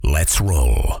Let's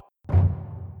roll.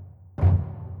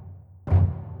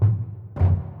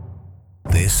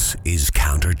 This is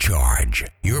Countercharge,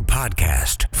 your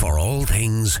podcast for all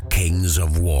things Kings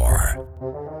of War.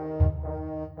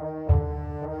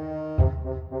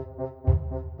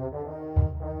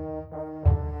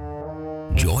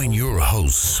 Join your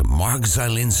hosts, Mark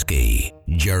Zielinski,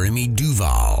 Jeremy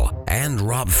Duval, and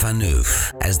Rob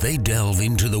Phaneuf as they delve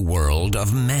into the world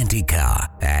of Mantica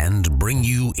and bring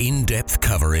you in-depth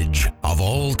coverage of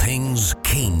all things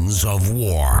Kings of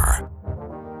War.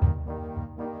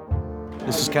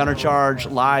 This is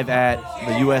Countercharge live at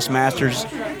the U.S. Masters.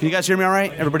 Can you guys hear me all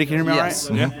right? Everybody can hear me Yes.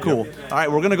 all right? Yeah. Cool. All right,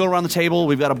 we're going to go around the table.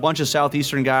 We've got a bunch of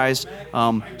Southeastern guys.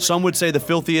 Some would say the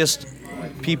filthiest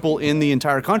people in the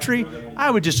entire country. I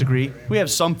would disagree. We have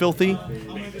some filthy.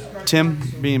 Tim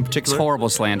being in particular. It's horrible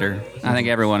slander. I think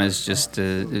everyone is just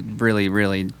really,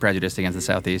 really prejudiced against the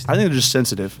Southeast. I think they're just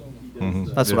sensitive.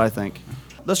 That's what I think.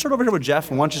 Let's start over here with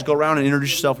Jeff. Why don't you just go around and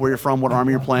introduce yourself, where you're from, what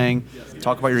army you're playing,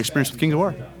 talk about your experience with Kings of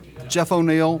War. Jeff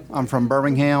O'Neill. I'm from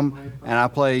Birmingham, and I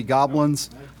play Goblins.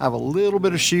 I have a little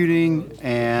bit of shooting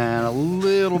and a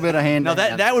little bit of hand. Now,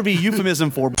 that would be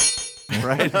euphemism for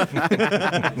right?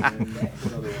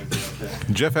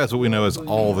 Jeff has what we know as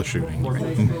all the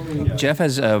shooting. Jeff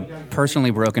has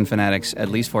personally broken Fanatics at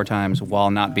least 4 times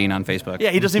while not being on Facebook.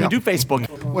 Yeah, he doesn't even do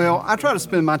Facebook. Well, I try to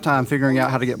spend my time figuring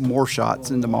out how to get more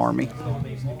shots into my army.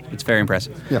 It's very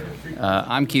impressive. Yeah.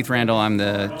 I'm Keith Randall. I'm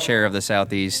the chair of the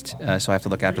Southeast, so I have to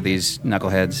look after these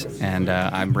knuckleheads, and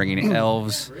I'm bringing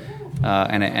elves,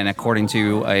 and according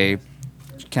to a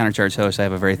Countercharge host, I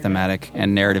have a very thematic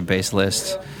and narrative-based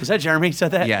list. Is that Jeremy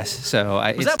said that? Yes. So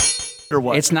Was that or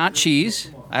what? It's not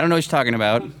cheese. I don't know what you're talking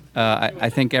about. I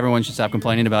think everyone should stop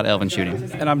complaining about elven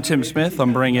shooting. And I'm Tim Smith.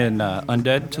 I'm bringing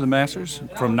Undead to the Masters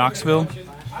from Knoxville.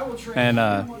 And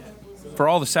for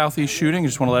all the Southeast shooting, I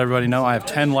just want to let everybody know I have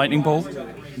 10 Lightning Bolt,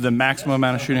 the maximum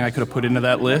amount of shooting I could have put into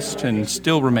that list, and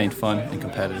still remained fun and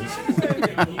competitive.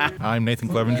 I'm Nathan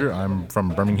Clevenger. I'm from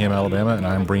Birmingham, Alabama, and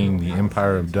I'm bringing the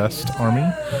Empire of Dust army.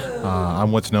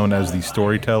 I'm what's known as the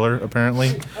storyteller,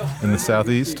 apparently, in the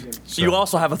Southeast. So you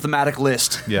also have a thematic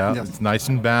list. Yeah, it's nice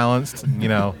and balanced. You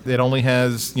know, it only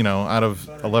has, out of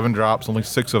 11 drops, only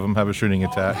 6 of them have a shooting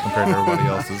attack compared to everybody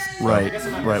else's.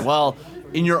 Right. Well,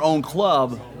 in your own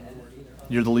club,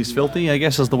 you're the least filthy, I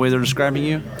guess, is the way they're describing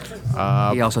you.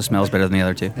 He also smells better than the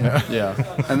other 2.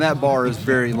 Yeah. And that bar is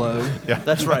very low. Yeah.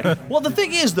 That's right. Well, the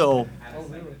thing is, though,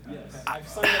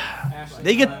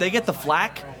 they get the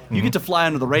flack. You get to fly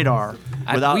under the radar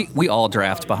without. We all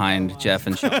draft behind Jeff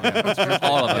and Sean.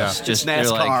 All of us. Just NASCAR. they're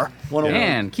like, 101.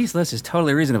 man, Keith's list is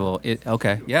totally reasonable.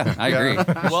 Okay, yeah, I agree.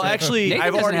 Well, actually, Nathan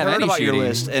I've doesn't already have heard any about your shooting.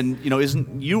 list, and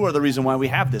isn't you are the reason why we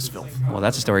have this filth. Well,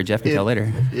 that's a story Jeff can tell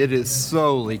later. It is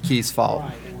solely Keith's fault.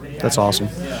 That's awesome.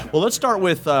 Well, let's start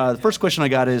with the first question I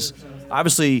got is,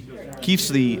 obviously, Keith's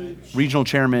the regional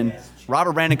chairman.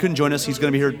 Robert Brandon couldn't join us. He's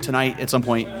going to be here tonight at some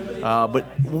point. But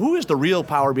who is the real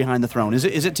power behind the throne? Is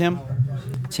it Tim?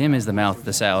 Tim is the mouth of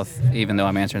the South, even though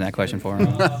I'm answering that question for him.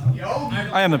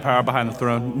 I am the power behind the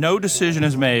throne. No decision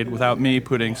is made without me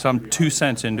putting some 2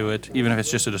 cents into it, even if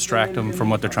it's just to distract them from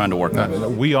what they're trying to work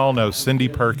on. We all know Cindy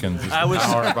Perkins is the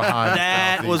power behind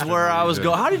That the was Southeast where I was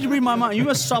division. going. How did you read my mind? You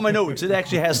must have saw my notes. It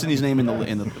actually has Cindy's name in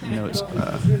the notes.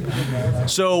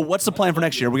 So, what's the plan for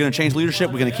next year? We're going to change leadership.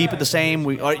 We're going to keep it the same.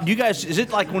 You guys, is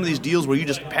it like one of these deals where you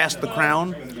just pass the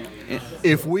crown?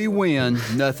 If we win,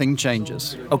 nothing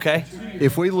changes. Okay.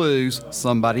 If we lose,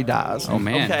 somebody dies. Oh,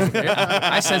 man. Okay.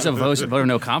 I sense a vote of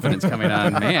no confidence coming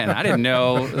on. Man, I didn't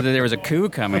know that there was a coup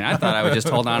coming. I thought I would just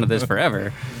hold on to this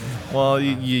forever. Well,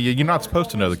 you're not supposed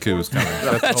to know the coup is coming.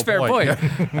 That's the a whole fair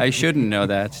point. I shouldn't know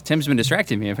that. Tim's been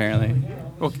distracting me, apparently.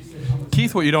 Well,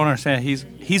 Keith, what you don't understand,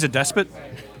 he's a despot.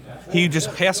 He just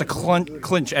has to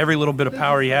clinch every little bit of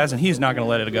power he has, and he's not going to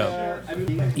let it go.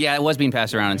 Yeah, it was being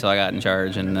passed around until I got in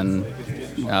charge, and then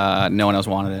no one else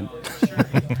wanted it.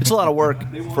 It's a lot of work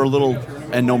for little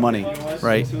and no money,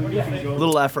 right?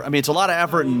 Little effort. I mean, it's a lot of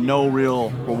effort and no real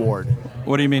reward.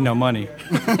 What do you mean, no money?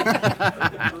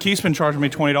 Keith's been charging me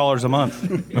 $20 a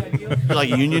month. Like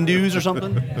union dues or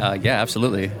something? Yeah,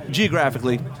 absolutely.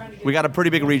 Geographically, we got a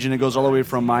pretty big region. It goes all the way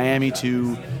from Miami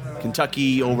to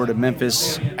Kentucky over to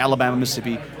Memphis, Alabama,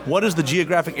 Mississippi. What is the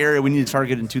geographic area we need to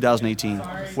target in 2018?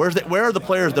 Where are the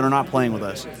players that are not playing with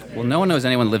us? Well, no one knows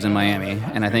anyone lives in Miami,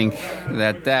 and I think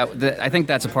I think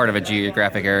that's a part of a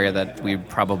geographic area that we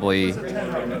probably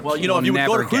Well, if you would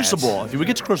go to Crucible, if you would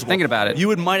get to Crucible, Thinking about it.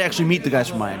 you might actually meet the guys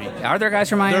from Miami. Are there guys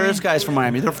from Miami? There is guys from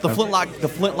Miami. They're the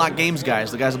Flintlock Games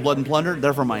guys, the guys of Blood and Plunder.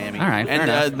 They're from Miami. All right, fair and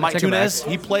enough. Mike Take it back. Tunez,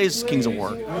 he plays Kings of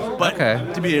War. But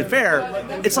Okay. to be fair,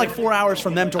 it's like 4 hours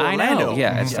from them to I Orlando. know.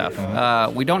 Yeah, it's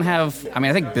tough. We don't have. I mean,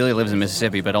 I think Billy lives in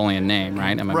Mississippi, but only in name,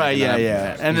 right? I mean, Right,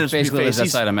 yeah. And there's basically lives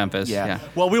he's- outside of Memphis. Yeah.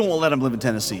 Well, we won't let him live in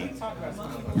Tennessee.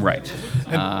 Right.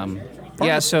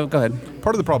 So go ahead.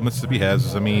 Part of the problem Mississippi has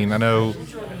is, I mean, I know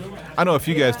a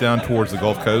few guys down towards the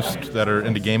Gulf Coast that are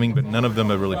into gaming, but none of them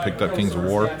have really picked up Kings of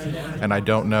War, and I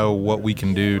don't know what we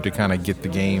can do to kind of get the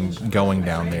game going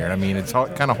down there. I mean, it's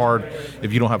kind of hard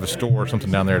if you don't have a store or something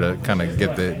down there to kind of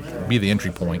be the entry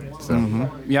point.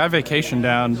 So. Yeah, I vacationed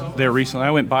down there recently.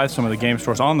 I went by some of the game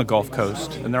stores on the Gulf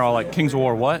Coast, and they're all like, Kings of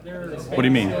War, what? What do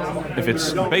you mean? If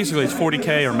it's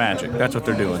 40K or Magic, that's what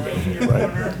they're doing.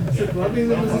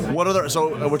 What other?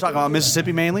 So we're talking about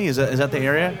Mississippi mainly. Is that the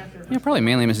area? Yeah, probably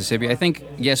mainly Mississippi. I think,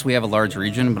 yes, we have a large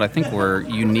region, but I think we're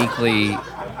uniquely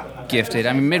gifted.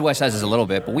 I mean, Midwest has this a little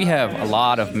bit, but we have a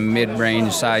lot of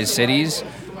mid-range sized cities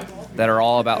that are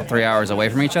all about 3 hours away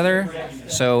from each other.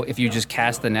 So if you just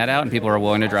cast the net out and people are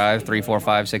willing to drive 3, 4,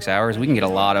 5, 6 hours, we can get a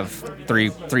lot of three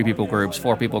people groups,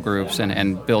 4 people groups,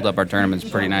 and build up our tournaments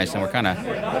pretty nice. And we're kind of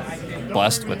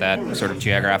blessed with that sort of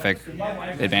geographic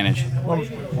advantage.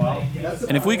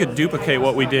 And if we could duplicate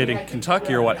what we did in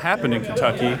Kentucky or what happened in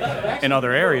Kentucky in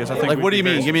other areas, I think Like, we'd what do be you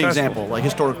mean? very Give me an successful. example. Like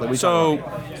historically, we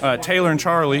So Taylor and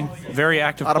Charlie, very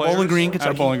active out of players. Bowling Green, Out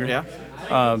Kentucky. of Bowling Green. Yeah.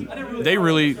 They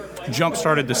really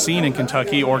jump-started the scene in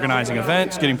Kentucky, organizing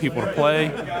events, getting people to play.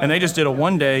 And they just did a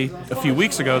one-day a few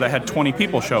weeks ago that had 20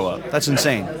 people show up. That's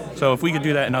insane. So if we could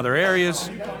do that in other areas,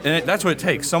 and that's what it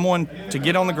takes, someone to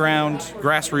get on the ground,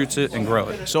 grassroots it, and grow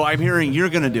it. So I'm hearing you're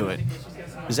going to do it.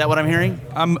 Is that what I'm hearing?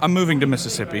 I'm moving to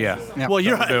Mississippi, yeah. Well,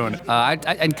 you're I'm doing it.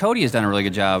 And Cody has done a really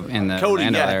good job in the Cody,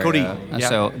 Orlando area. Cody. Yeah.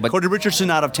 So, but Cody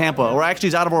Richardson out of Tampa, or actually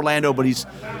he's out of Orlando, but he's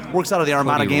works out of the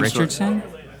Armada Cody Game Richardson?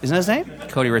 Store. Isn't that his name?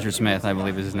 Cody Richard Smith, I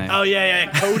believe is his name. Oh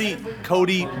yeah.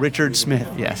 Cody Richard Smith.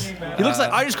 Yes. He looks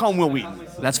like I just call him Will Wheaton.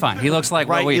 That's fine. He looks like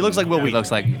Right, Will Wheaton. he looks like Will He Wheaton.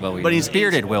 looks like Will Wheaton. But he's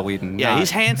bearded Will Wheaton. Yeah, not-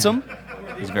 he's handsome.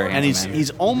 He's very And handsome. man.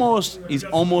 he's almost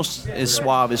as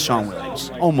suave as Sean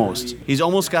Williams. Almost. He's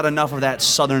almost got enough of that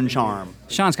southern charm.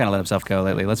 Sean's kind of let himself go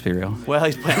lately. Let's be real. Well,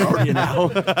 he's playing already now.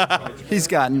 He's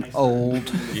gotten old.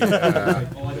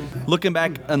 Looking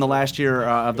back in the last year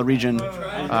of the region,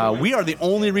 we are the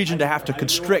only region to have to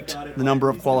constrict the number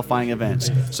of qualifying events.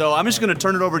 So I'm just going to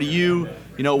turn it over to you.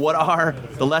 You know, what are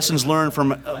the lessons learned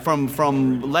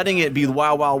from letting it be the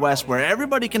Wild Wild West, where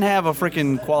everybody can have a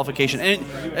freaking qualification,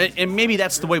 and maybe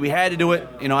that's the way we had to do it.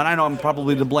 You know, and I know I'm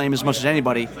probably to blame as much as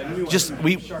anybody. Just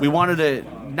we wanted to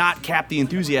not cap the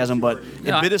enthusiasm, but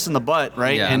it bit us in the butt,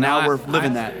 right? Yeah, and no, now we're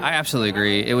living that. I absolutely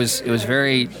agree. It was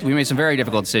very. We made some very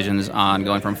difficult decisions on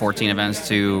going from 14 events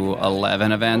to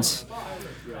 11 events.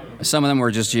 Some of them were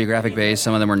just geographic based.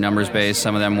 Some of them were numbers based.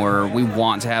 Some of them were we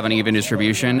want to have an even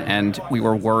distribution, and we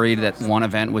were worried that one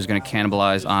event was going to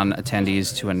cannibalize on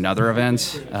attendees to another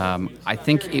event. I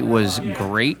think it was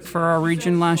great for our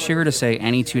region last year to say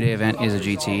any 2-day event is a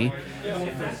GT.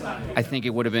 I think it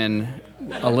would have been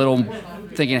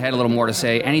thinking ahead a little more to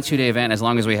say any 2-day event as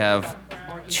long as we have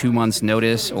 2 months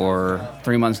notice or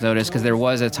 3 months notice, because there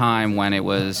was a time when it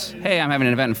was, hey, I'm having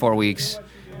an event in 4 weeks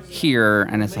here,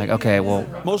 and it's like, okay, well,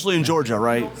 Mostly in Georgia,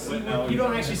 right?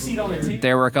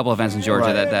 there were a couple events in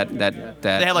Georgia Right. that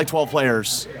They had like 12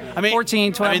 players. I mean,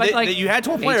 14, 12, I mean, but like you had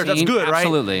 12 players. 18, That's good, right?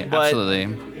 absolutely, But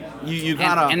absolutely. You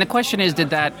kind of. And the question is, did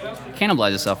that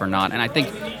cannibalize itself or not? And I think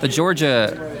the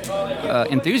Georgia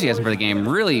enthusiasm for the game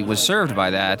really was served by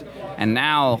that. And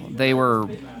now they were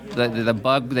the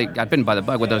bug. They got bitten by the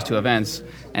bug with those 2 events,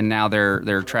 and now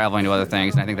they're traveling to other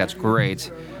things. And I think that's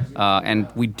great. And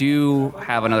we do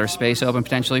have another space open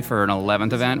potentially for an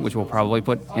 11th event, which we'll probably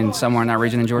put in somewhere in that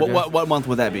region in Georgia. What month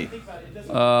would that be?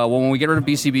 Well, when we get rid of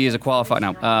BCB as a qualified,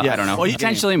 no, I don't know. Well, you-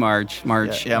 Potentially March.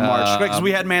 Yeah, March. Because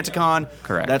we had Manticon.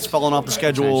 correct. That's fallen off the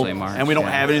schedule. Potentially March, and we don't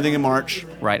yeah. have anything in March.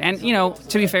 Right, and you know,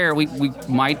 to be fair, we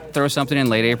might throw something in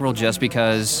late April just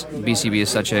because BCB is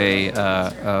such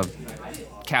a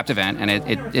capped event, and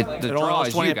the It only draw has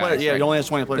is 20 you guys. players. Yeah, right? it only has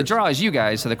 20 players. The draw is you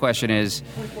guys, so the question is,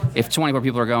 if 24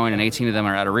 people are going and 18 of them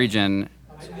are out of region,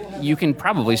 you can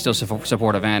probably still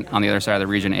support an event on the other side of the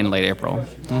region in late April.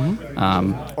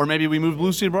 Or maybe we move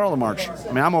Blue Seed Brawl to March. I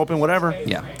mean, I'm open, whatever.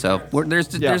 Yeah, so there's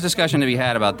discussion to be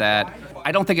had about that.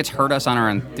 I don't think it's hurt us on our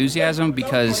enthusiasm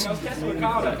because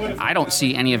I don't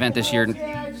see any event this year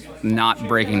not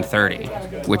breaking 30,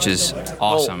 which is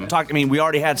awesome. Well, we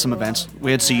already had some events.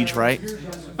 We had Siege, right?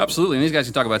 Absolutely, and these guys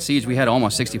can talk about Siege. We had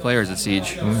almost 60 players at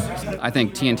Siege. I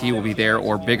think TNT will be there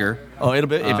or bigger. Oh, it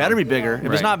better be bigger.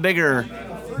 If it's not bigger,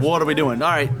 what are we doing?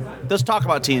 All right, let's talk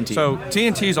about TNT. So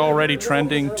TNT is already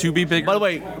trending to be bigger. By the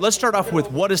way, let's start off with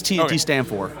what does TNT stand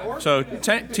for? So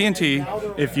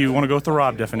TNT, if you want to go with the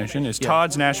Rob definition, is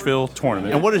Todd's Nashville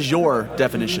Tournament. And what is your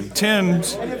definition?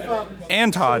 Tim's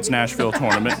and Todd's Nashville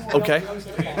Tournament. Okay.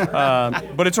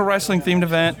 But it's a wrestling-themed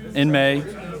event in May,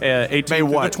 18th May to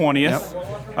what? the 20th.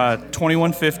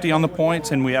 2150 on the points,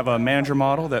 and we have a manager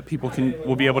model that people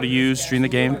will be able to use during the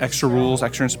game. Extra rules,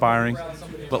 extra inspiring.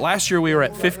 But last year we were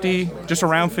at 50, just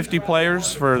around 50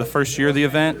 players for the first year of the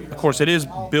event. Of course, it is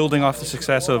building off the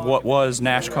success of what was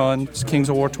NashCon's Kings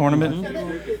of War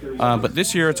tournament. But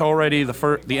this year it's already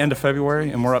the end of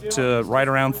February, and we're up to right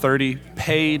around 30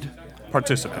 paid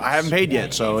participants. I haven't paid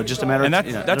yet, so it's just a matter and of...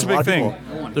 that's a big thing.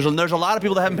 There's a lot of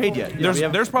people that haven't paid yet.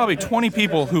 There's probably 20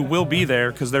 people who will be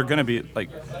there because they're going to be like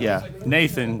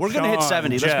Nathan. We're going to hit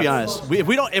 70. Jeff. Let's be honest. If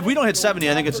we don't hit 70,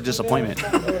 I think it's a disappointment.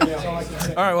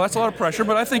 All right, well that's a lot of pressure,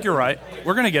 but I think you're right.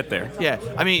 We're going to get there. Yeah,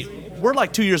 we're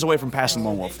like 2 years away from passing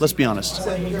Lone Wolf. Let's be honest.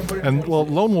 And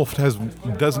Lone Wolf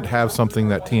doesn't have something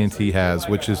that TNT has,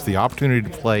 which is the opportunity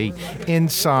to play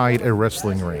inside a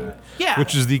wrestling ring. Yeah.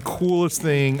 Which is the coolest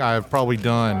thing I've probably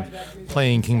done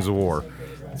playing Kings of War.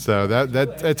 So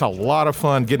it's a lot of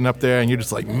fun getting up there, and you're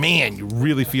just like, man, you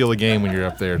really feel the game when you're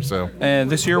up there. So.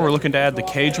 And this year we're looking to add the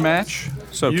cage match.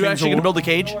 So you actually going to build a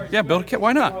cage? Yeah, build a cage.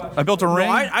 Why not? I built a ring.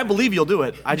 No, I believe you'll do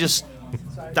it.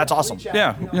 That's awesome.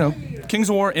 Yeah, Kings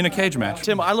of War in a cage match.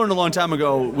 Tim, I learned a long time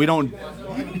ago,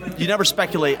 you never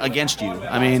speculate against you.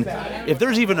 If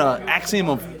there's even an axiom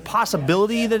of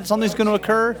possibility that something's going to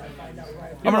occur,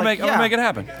 I'm gonna make it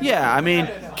happen.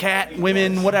 Yeah, cat,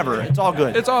 women, whatever. It's all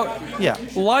good. It's all. Yeah.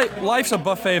 Life's a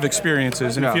buffet of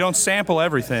experiences, and if you don't sample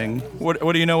everything, what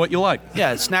do you know what you like?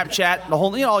 Yeah, Snapchat, the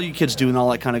whole, all you kids do and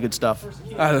all that kind of good stuff.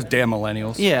 Those damn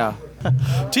millennials. Yeah.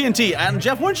 TNT. And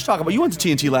Jeff, why don't you talk about? You went to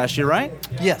TNT last year, right?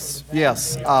 Yes.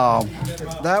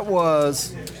 That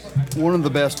was one of the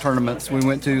best tournaments we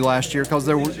went to last year because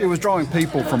it was drawing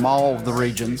people from all of the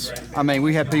regions.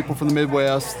 We had people from the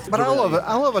Midwest, but I love it.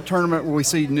 I love a tournament where we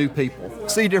see new people,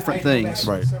 see different things.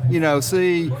 Right.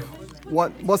 See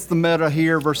what's the meta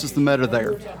here versus the meta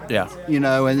there. Yeah.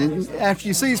 And after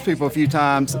you see these people a few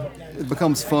times, it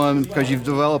becomes fun because you've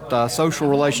developed a social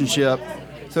relationship.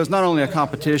 So it's not only a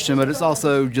competition, but it's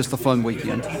also just a fun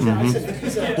weekend.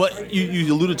 Mm-hmm. Well,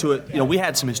 you alluded to it. We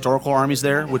had some historical armies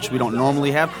there, which we don't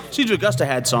normally have. Siege of Augusta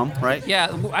had some, right? Yeah,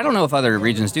 I don't know if other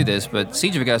regions do this, but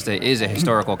Siege of Augusta is a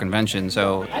historical convention.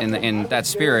 So in that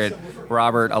spirit,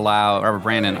 Robert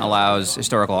Brandon allows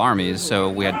historical armies. So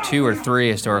we had 2 or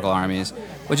 3 historical armies,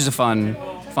 which is a fun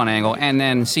angle. And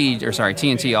then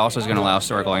TNT also is going to allow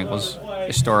historical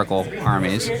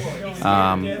armies.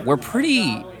 We're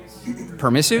pretty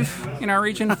permissive in our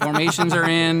region. Formations are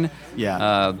in.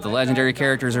 Yeah. The legendary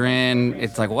characters are in.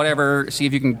 It's like whatever. See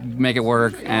if you can make it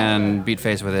work and beat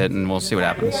face with it, and we'll see what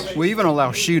happens. We even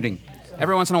allow shooting.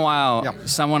 Every once in a while,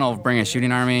 someone will bring a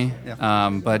shooting army,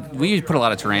 but we put a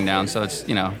lot of terrain down, so it's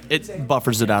it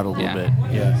buffers it out a little bit.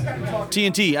 Yeah.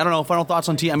 TNT. I don't know. Final thoughts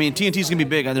on TNT. TNT's gonna be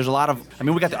big. There's a lot of.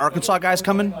 We got the Arkansas guys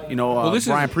coming.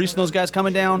 Brian Priest and those guys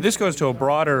coming down. This goes to a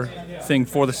broader thing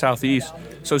for the Southeast.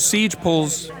 So Siege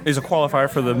is a qualifier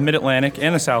for the Mid-Atlantic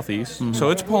and the Southeast. Mm-hmm.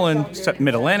 So it's pulling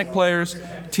Mid-Atlantic players.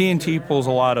 TNT pulls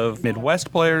a lot of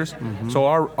Midwest players. Mm-hmm. So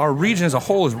our region as a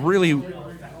whole is really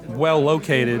well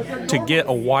located to get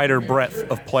a wider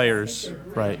breadth of players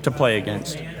to play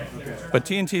against. But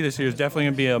TNT this year is definitely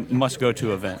going to be a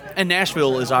must-go-to event. And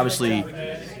Nashville is obviously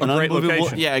a great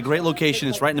location. Yeah, a great location.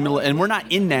 It's right in the middle. And we're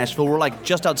not in Nashville. We're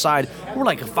just outside. We're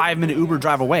like a 5-minute Uber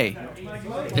drive away.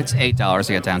 It's $8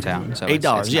 to get downtown. So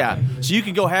 $8, yeah. So you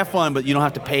can go have fun, but you don't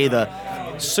have to pay the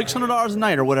 $600 a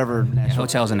night or whatever.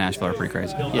 Hotels in Nashville are pretty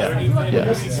crazy.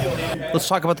 Yeah. Let's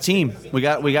talk about the team. We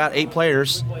got 8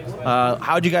 players.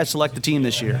 How did you guys select the team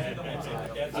this year?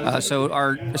 So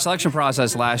our selection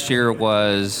process last year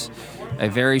was a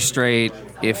very straight.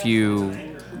 If you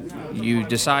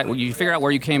decide, you figure out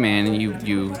where you came in, and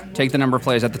you take the number of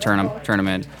players at the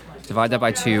tournament. Divide that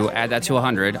by 2, add that to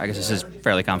 100. I guess this is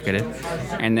fairly complicated.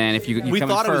 And then if you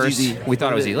come in first, we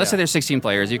thought it was easy. Let's say there's 16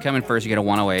 players. You come in first, you get a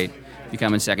 108. You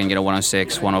come in second, you get a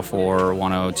 106, 104,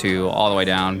 102, all the way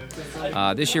down.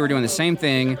 This year we're doing the same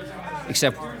thing,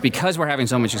 except because we're having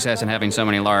so much success and having so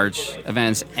many large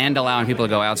events and allowing people to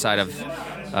go outside of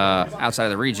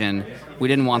the region, we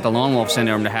didn't want the Lone Wolf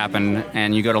syndrome to happen,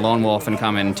 and you go to Lone Wolf and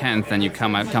come in 10th, and you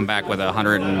come back with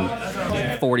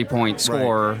 130 40-point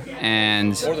score,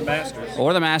 and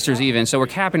or the Masters even. So we're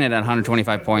capping it at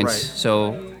 125 points. Right.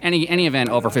 So any event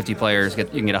over 50 players, you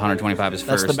can get 125 as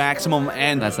first. That's the maximum,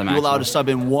 and That's the you're allowed maximum. to sub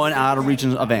in one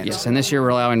out-of-region event. Yes, and this year we're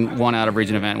allowing one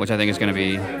out-of-region event, which I think is going to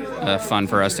be fun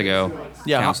for us to go.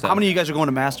 Yeah, count how stuff. many of you guys are going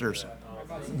to Masters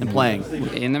and playing?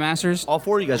 in the Masters? All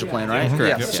 4 of you guys are playing, right?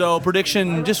 Correct. Yeah. Yep. So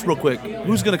prediction, just real quick,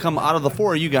 who's going to come out of the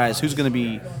 4 of you guys? Who's going to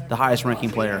be the highest ranking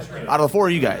player out of the 4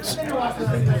 of you guys?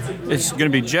 It's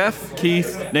going to be Jeff,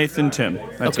 Keith, Nathan, Tim.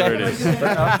 That's Okay. where it is.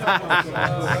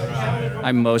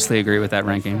 I mostly agree with that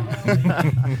ranking.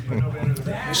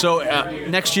 So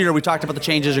next year, we talked about the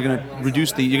changes. You're going to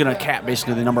reduce you're going to cap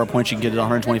basically the number of points you can get at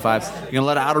 125. You're going to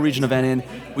let an out-of-region event in.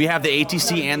 We have the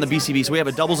ATC and the BCB, so we have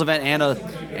a doubles event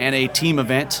and a team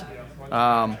event.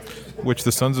 Which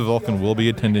the Sons of Vulcan will be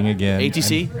attending again.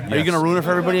 ATC, And are you going to ruin it for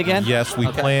everybody again? Yes, we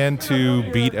plan to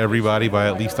beat everybody by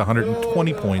at least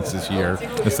 120 points this year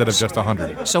instead of just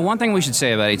 100. So one thing we should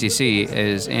say about ATC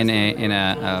is in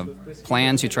a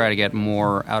plan to try to get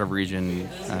more out-of-region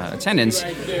attendance,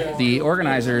 the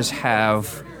organizers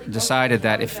have decided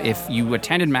that if you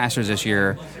attended Masters this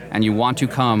year and you want to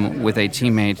come with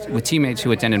teammates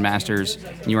who attended Masters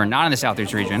and you are not in the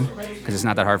Southeast region, because it's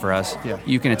not that hard for us,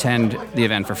 you can attend the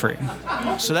event for free.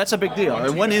 So that's a big deal.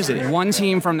 And when is it? One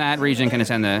team from that region can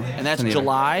attend the And that's attend the event.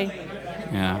 July.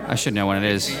 Yeah, I should know when it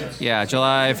is. Yeah,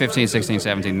 July 15th,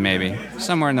 16th, 17th, maybe.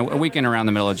 Somewhere in a weekend around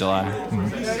the middle of July.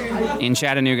 In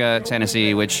Chattanooga,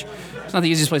 Tennessee, which is not the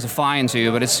easiest place to fly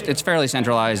into, but it's fairly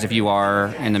centralized if you are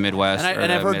in the Midwest. And or I've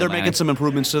the heard they're making Mid-Atlantic. some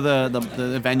improvements to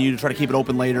the venue to try to keep it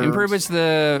open later. Improvements to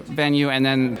the venue, and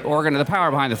then the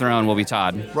power behind the throne will be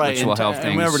Todd, Right. which will help and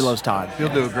things. everybody loves Todd. He'll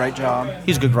do a great job.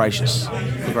 He's good gracious.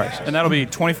 Good gracious. And that'll be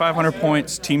 2,500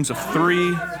 points, teams of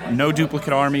 3, no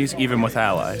duplicate armies, even with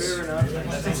allies.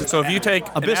 So if you take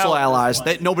an Abyssal allies,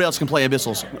 nobody else can play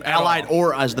Abyssals, allied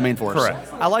or as the main force.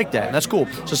 Correct. I like that. That's cool.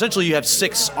 So essentially, you have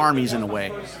 6 armies in a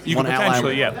way. you One can ally-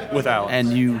 potentially, with allies.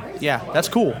 And that's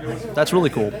cool. That's really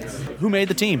cool. Who made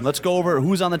the team? Let's go over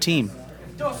who's on the team.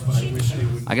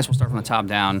 I guess we'll start from the top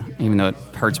down, even though it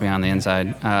hurts me on the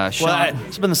inside. Sean, Well,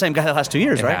 it's been the same guy the last 2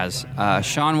 years, It right? has.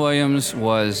 Sean Williams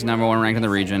was number 1 ranked in the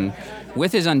region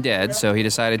with his undead, so he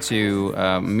decided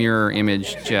to mirror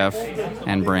image Jeff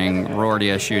and bring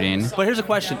Rordia shooting. But here's a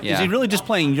question: Is Yeah. he really just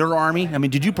playing your army? I mean,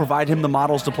 did you provide him the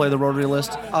models to play the Rotary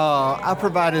list? I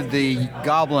provided the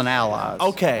Goblin allies.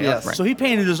 Okay. Yes. So he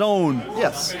painted his own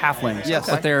Yes. halflings. Yes.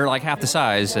 But they're like half the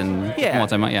size and Yeah.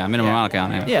 minimum model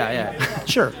count. Yeah.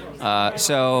 Sure.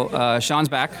 So Sean's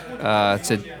back,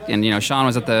 Sean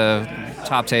was at the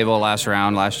top table last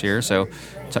round last year, so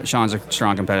Sean's a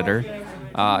strong competitor.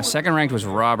 Second ranked was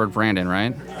Robert Brandon,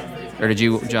 right? Or did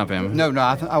you jump him? No,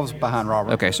 I was behind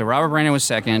Robert. Okay, so Robert Brandon was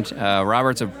second.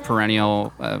 Robert's a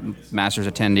perennial Masters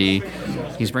attendee.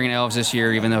 He's bringing elves this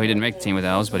year, even though he didn't make the team with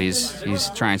elves, but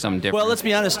he's trying something different. Well, let's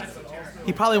be honest.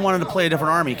 He probably wanted to play a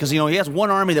different army because he has one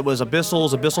army that was Abyssal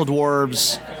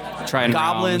Dwarves, Trident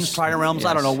Goblins, Realms. Trident Realms. I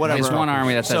Yes. don't know, whatever. There's one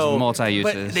army that says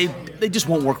multi-uses. But they just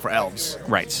won't work for elves.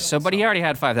 Right. So, but he already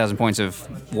had 5,000 points of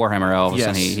Warhammer elves,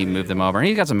 and Yes. he moved them over. And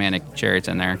he's got some manic chariots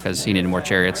in there because he needed more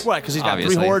chariots. Right, because he's got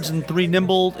obviously. 3 hordes and 3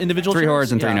 nimble individuals. 3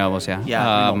 hordes and 3 nobles, yeah.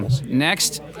 Yeah, 3 nobles.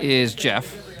 Next is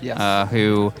Jeff, Yes.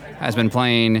 who has been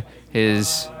playing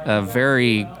his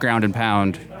very ground and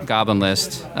pound goblin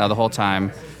list the whole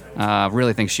time.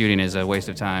 Really thinks shooting is a waste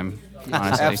of time,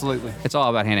 honestly. Absolutely. It's all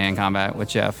about hand-to-hand combat with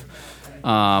Jeff.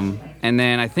 And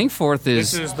then I think fourth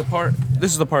is... This is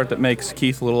the part that makes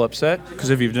Keith a little upset, because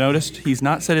if you've noticed, he's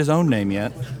not said his own name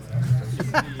yet.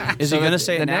 Is he going to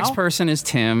say the it now? next person is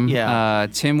Tim. Yeah.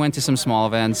 Tim went to some small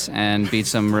events and beat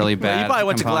some really Well, bad you probably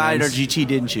went to Gladiator components. GT,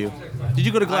 didn't you? Did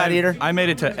you go to Gladiator? I made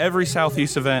it to every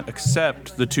Southeast event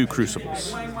except the 2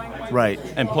 Crucibles, Right.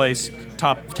 and placed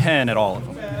top 10 at all of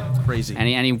them. Crazy.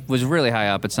 And he was really high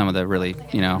up at some of the really,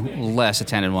 less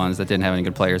attended ones that didn't have any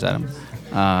good players at him.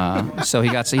 So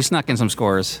he snuck in some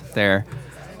scores there.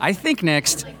 I think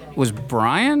next was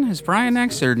Brian. Is Brian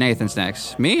next or Nathan's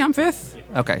next? Me? I'm 5th?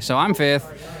 Okay, so I'm 5th.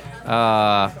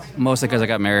 Mostly because I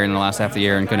got married in the last half of the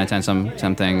year and couldn't attend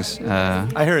some things.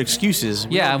 I hear excuses.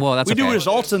 Yeah, well, that's we do okay.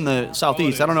 results in the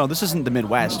Southeast. I don't know. This isn't the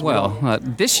Midwest. Well,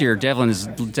 this year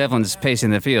Devlin's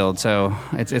pacing the field, so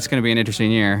it's going to be an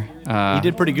interesting year. He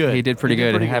did pretty good. He did pretty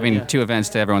good, having yeah. 2 events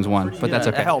to everyone's 1, but that's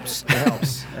okay. It helps. It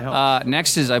helps. It helps.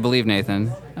 Next is, I believe,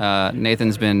 Nathan.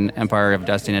 Nathan's been Empire of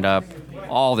Dusting It Up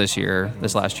all this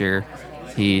last year.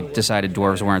 He decided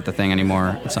dwarves weren't the thing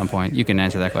anymore at some point. You can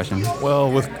answer that question.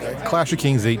 Well, with Clash of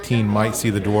Kings 18, might see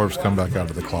the dwarves come back out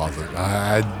of the closet.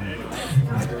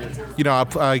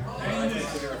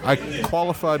 I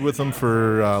qualified with them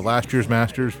for last year's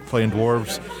Masters, playing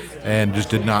dwarves, and just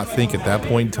did not think at that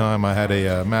point in time I had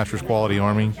a Masters quality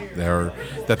army,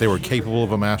 that they were capable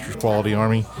of a Masters quality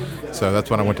army. So that's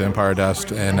when I went to Empire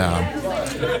Dust. And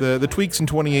the tweaks in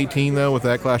 2018, though, with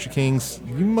that Clash of Kings,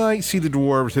 you might see the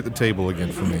dwarves hit the table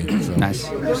again for me. So. Nice.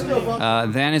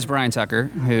 Then is Brian Tucker,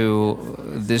 who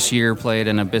this year played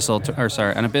an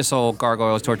Abyssal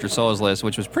Gargoyles Tortured Souls list,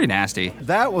 which was pretty nasty.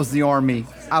 That was the army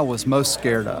I was most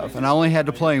scared of, and I only had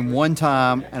to play him one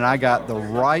time, and I got the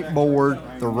right board,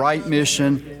 the right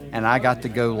mission, and I got to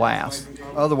go last.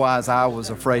 Otherwise, I was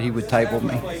afraid he would table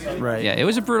me. Right. Yeah, it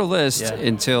was a brutal list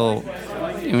until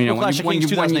Clash of Kings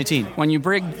 2018. When you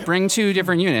bring two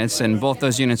different units and both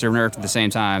those units are nerfed at the same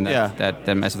time, that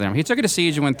messes with him. He took it to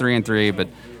Siege and went 3-3, but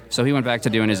so he went back to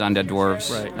doing his undead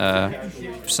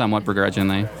dwarves, somewhat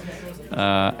begrudgingly.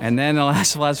 And then the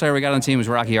last player we got on the team was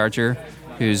Rocky Archer,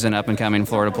 who's an up-and-coming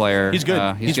Florida player. He's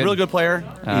good. He's a really good player.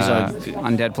 He's a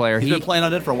undead player. He's been playing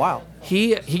undead for a while.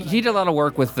 He did a lot of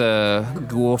work with the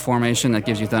ghoul formation that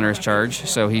gives you Thunderous Charge,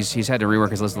 so he's had to rework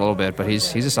his list a little bit, but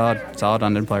he's a solid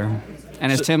undead player.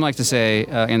 And as Tim likes to say,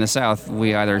 in the South,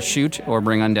 we either shoot or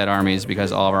bring undead armies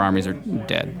because all of our armies are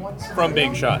dead. From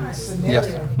being shot. Yes.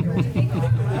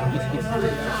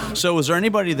 So was there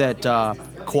anybody that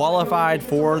qualified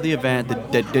for the event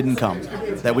that didn't come,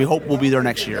 that we hope will be there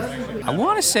next year? I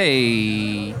want to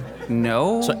say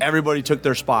no. So everybody took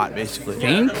their spot, basically.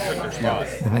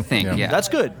 I think, yeah. That's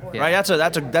good, Yeah.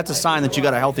 right? That's a sign that you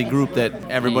got a healthy group that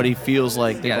everybody feels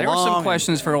like they Yeah, there were belong. some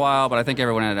questions for a while, but I think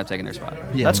everyone ended up taking their spot.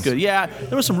 That's good. Yeah,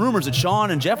 there were some rumors that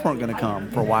Sean and Jeff weren't going to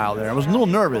come for a while there. I was a little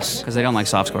nervous. Because they don't like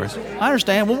soft scores. I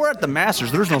understand. Well, we're at the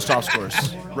Masters. There's no soft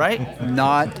scores, right?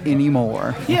 Not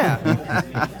anymore. Yeah.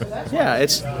 Yeah,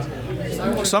 it's...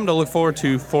 Something to look forward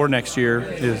to for next year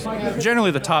is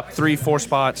generally the top 3-4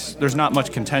 spots. There's not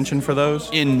much contention for those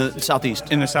in the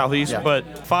Southeast. In the Southeast, Yeah.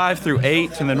 but 5 through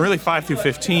 8, and then really 5 through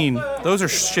 15, those are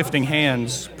shifting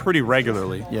hands pretty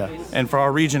regularly. Yeah. And for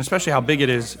our region, especially how big it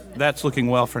is, that's looking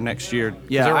well for next year. 'Cause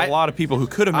Yeah, there are a lot of people who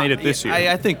could have made it this year.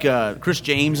 I think Chris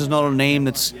James is another name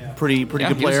that's pretty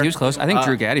good player. He was close. I think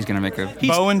Drew Gaddy's going to make a...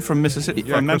 Bowen from Mississippi,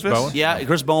 from Chris Memphis. Bowen. Yeah,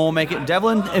 Chris Bowen will make it.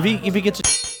 Devlin, if he gets it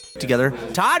together.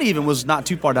 Todd even was not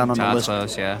too far down on the Todd's list.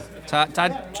 close, yeah.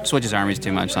 Todd switches armies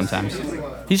too much sometimes.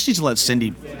 He just needs to let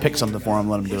Cindy pick something for him,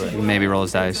 let him do it. Maybe roll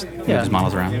his dice, move his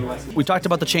models around. We talked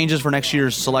about the changes for next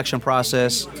year's selection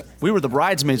process. We were the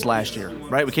bridesmaids last year,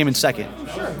 right? We came in second.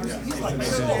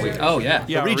 Oh, yeah.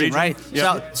 Yeah, The region, right?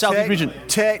 Yeah. Southeast region.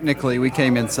 Technically, we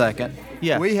came in second.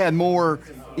 Yeah. We had more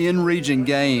in-region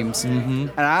games, and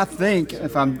I think,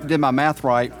 if I did my math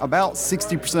right, about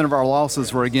 60% of our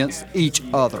losses were against each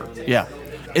other. Yeah.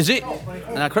 Is it,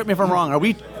 and correct me if I'm wrong, are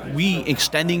we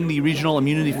extending the regional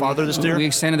immunity farther this year? We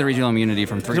extended the regional immunity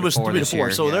from 3 It was to 4 3 to this 4,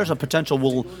 year. so yeah. there's a potential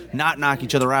we'll not knock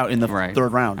each other out in the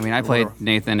third round. I mean, I played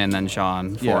Nathan and then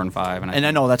Sean, 4 and 5. And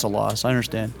I know that's a loss. I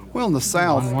understand. Well, in the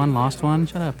South, One lost one.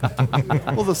 Shut up.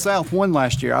 the South won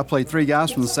last year. I played 3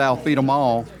 guys from the South, beat them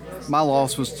all. My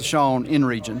loss was to Sean in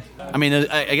region. I mean,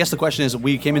 I guess the question is,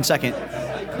 we came in second.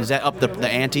 Is that up the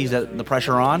ante? Is that the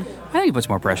pressure on? I think it puts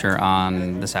more pressure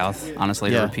on the South,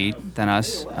 honestly, Yeah. to repeat than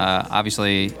us.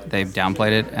 Obviously, they've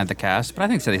downplayed it at the cast, but I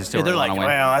think they still Yeah, they're really like, want to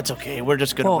win. well, that's okay. We're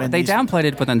just going to Well, win they these. downplayed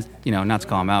it, but then, not to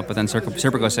call them out, but then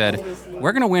Serpico said,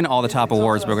 we're going to win all the top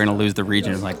awards, but we're going to lose the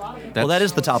region. Like, Well, that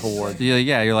is the top award.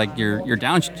 Yeah, you're like, you're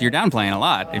downplaying a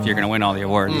lot if you're going to win all the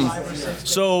awards.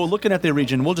 So looking at the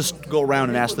region, we'll just go around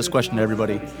and ask this question to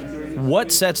everybody.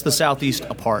 What sets the Southeast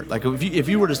apart? Like, if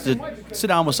you were to sit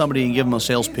down with somebody and give them a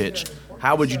sales pitch,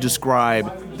 how would you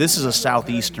describe this is a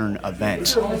Southeastern event?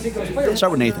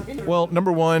 Start with Nathan. Well,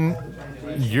 number one,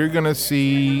 you're going to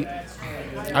see,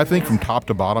 I think from top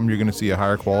to bottom, you're going to see a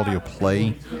higher quality of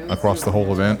play across the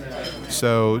whole event.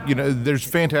 So, there's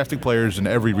fantastic players in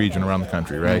every region around the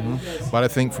country, right? Mm-hmm. But I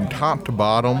think from top to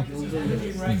bottom,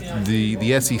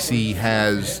 the SEC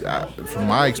has, from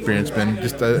my experience, been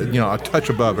just a touch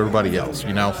above everybody else.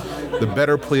 The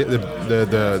better play,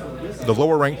 the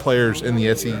lower ranked players in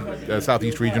the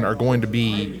Southeast region are going to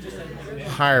be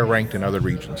higher ranked in other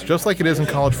regions, just like it is in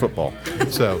college football.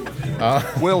 So,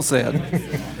 Will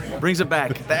said. Brings it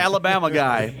back. The Alabama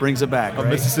guy brings it back. Right?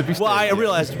 Mississippi State. Well, I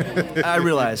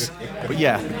realize. But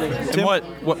yeah. And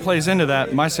what plays into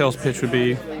that, my sales pitch would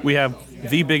be, we have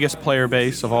the biggest player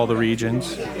base of all the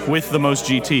regions with the most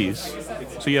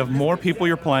GTs. So you have more people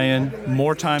you're playing,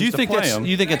 more times to play them. Do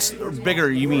you think it's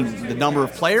bigger? You mean the number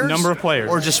of players? Number of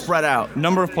players. Or just spread out?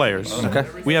 Number of players. Okay.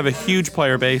 We have a huge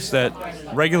player base that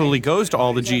regularly goes to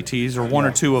all the GTs, or one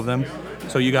or two of them.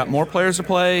 So you got more players to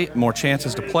play, more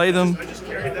chances to play them.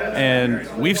 And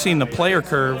we've seen the player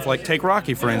curve, like take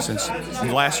Rocky, for instance.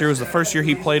 Last year was the first year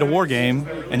he played a war game,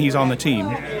 and he's on the team.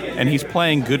 And he's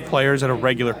playing good players at a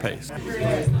regular pace.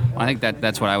 I think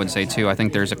that's what I would say, too. I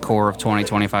think there's a core of 20,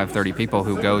 25, 30 people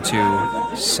who go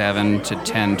to 7 to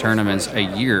 10 tournaments a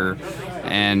year.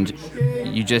 And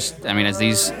you just, I mean, as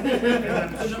these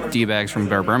D-bags from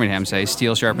Birmingham say,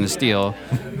 steel sharpens steel.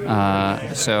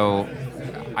 So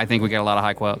I think we get a lot of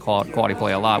high quality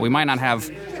play a lot. We might not have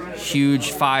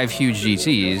 5 huge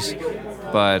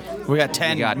GTs, but we got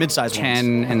 10 mid-sized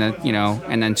 10 ones.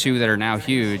 And then 2 that are now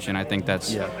huge, and I think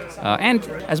that's and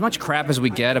as much crap as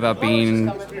we get about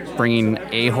bringing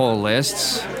a-hole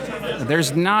lists,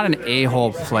 there's not an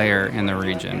a-hole player in the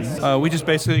region. We just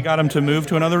basically got him to move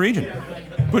to another region.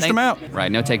 Pushed him out.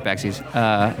 Right, no take-backsies.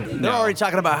 They're already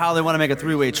talking about how they want to make a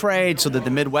 3-way trade so that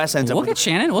the Midwest ends up We'll get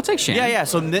Shannon. We'll take Shannon. Yeah,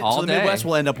 so the Midwest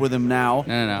will end up with him now.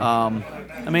 No.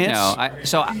 I mean,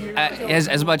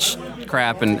 as much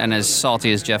crap and as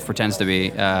salty as Jeff pretends to be,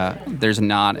 there's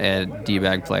not a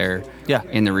D-bag player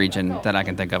in the region that I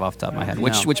can think of off the top of my head,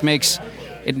 which makes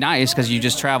it nice because you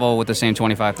just travel with the same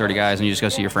 25, 30 guys and you just go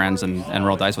see your friends and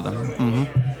roll dice with them.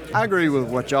 Mm-hmm. I agree with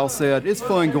what y'all said. It's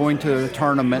fun going to a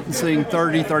tournament and seeing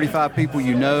 30, 35 people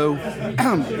you know.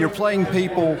 You're playing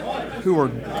people who are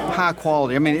high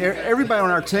quality. I mean, everybody on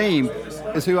our team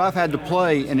is who I've had to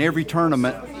play in every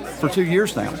tournament for 2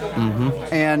 years now.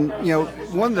 Mm-hmm. And,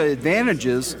 one of the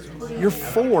advantages, you're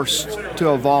forced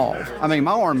to evolve. I mean,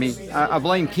 my Army, I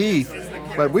blame Keith,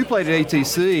 but we played at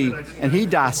ATC, and he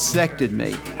dissected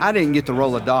me. I didn't get to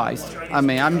roll a dice. I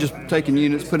mean, I'm just taking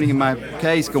units, putting in my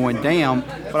case, going down.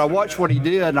 But I watched what he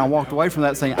did, and I walked away from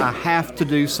that saying, I have to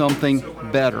do something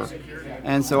better.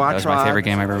 And so I tried. That was my favorite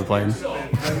game I've ever played.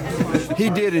 He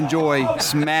did enjoy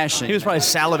smashing. He was probably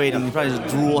salivating. He probably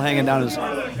just drool hanging down his...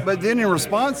 But then in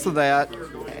response to that,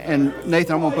 and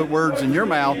Nathan, I'm going to put words in your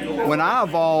mouth, when I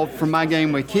evolved from my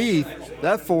game with Keith,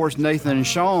 that forced Nathan and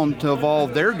Sean to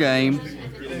evolve their game.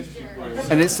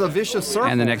 And it's a vicious circle.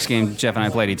 And the next game Jeff and I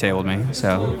played, he tabled me.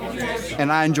 So,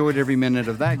 and I enjoyed every minute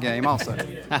of that game also.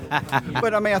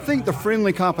 But I mean, I think the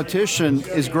friendly competition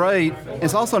is great.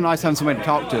 It's also nice having somebody to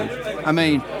talk to. I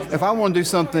mean, if I want to do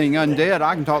something undead,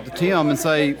 I can talk to Tim and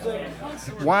say,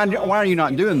 why are you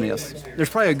not doing this? There's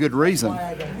probably a good reason.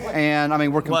 And I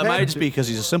mean, we're competitive. Well, it might just be because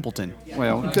he's a simpleton.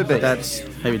 Well, it could be. That's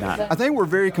maybe not. I think we're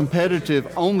very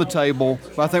competitive on the table,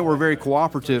 but I think we're very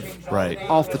cooperative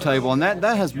off the table. And that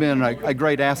has been a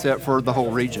great asset for the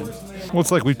whole region. Well,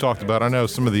 it's like we've talked about. I know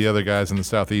some of the other guys in the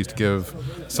Southeast give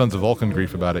Sons of Vulcan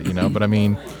grief about it, but I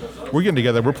mean, we're getting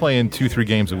together. We're playing 2-3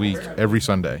 games a week every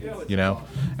Sunday,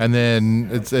 and then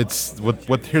it's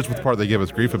what here's what the part they give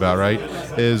us grief about, right?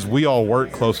 Is we all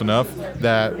work close enough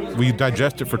that we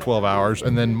digest it for 12 hours,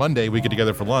 and then Monday we get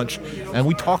together for lunch and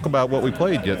we talk about what we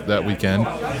played that weekend,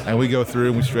 and we go through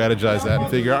and we strategize that and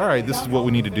figure, all right, this is what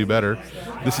we need to do better.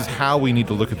 This is how we need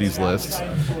to look at these lists,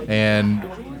 and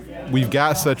we've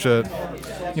got such a.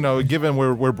 Given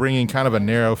we're bringing kind of a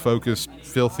narrow, focused,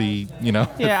 filthy, Yeah,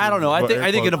 I don't know. I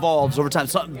think it evolves over time.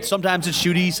 Sometimes it's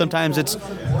shooty, sometimes it's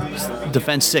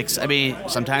defense 6. I mean,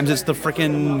 sometimes it's the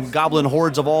freaking goblin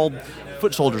hordes of all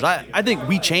foot soldiers. I think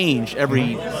we change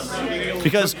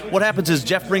because what happens is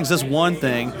Jeff brings this one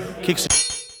thing, kicks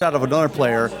the out of another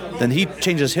player, then he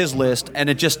changes his list, and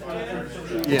it just.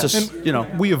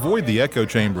 We avoid the echo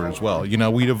chamber as well.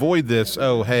 We'd avoid this.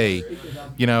 Oh, hey.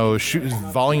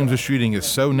 Volumes of shooting is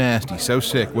so nasty, so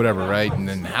sick, whatever, right? And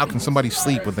then how can somebody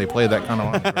sleep when they play that kind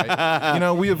of armor,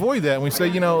 right? We avoid that and we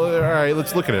say, all right,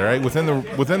 let's look at it, right?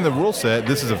 Within the rule set,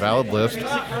 this is a valid list.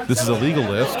 This is a legal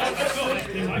list.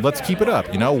 Let's keep it up.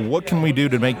 What can we do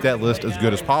to make that list as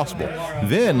good as possible?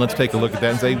 Then let's take a look at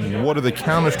that and say, what are the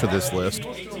counters to this list,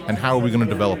 and how are we going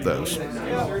to develop those?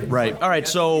 Right. All right.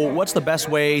 So, what's the best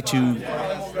way to?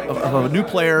 If a new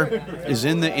player is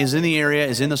in the area,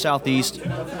 is in the Southeast,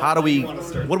 what do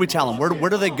we tell them? Where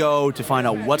do they go to find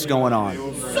out what's going on?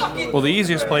 Well, the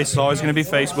easiest place is always going to be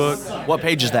Facebook. What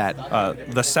page is that?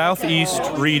 The Southeast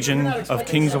region of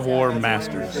Kings of War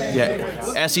Masters. Yeah,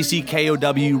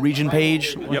 SECKOW region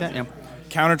page. Yep.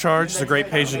 Countercharge is a great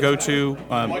page to go to.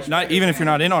 Not even if you're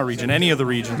not in our region, any of the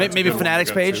regions. Maybe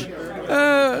Fanatics page.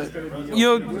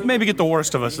 Maybe get the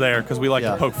worst of us there because we like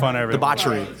to poke fun at everyone.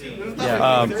 Debauchery.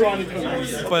 Yeah.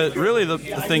 But really, the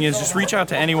thing is, just reach out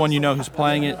to anyone you know who's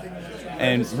playing it,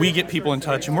 and we get people in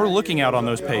touch, and we're looking out on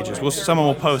those pages. Someone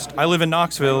will post, I live in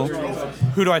Knoxville,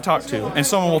 who do I talk to? And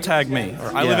someone will tag me.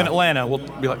 Or I live in Atlanta. We'll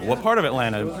be like, what part of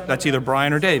Atlanta? That's either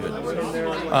Brian or David.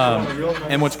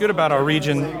 And what's good about our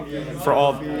region,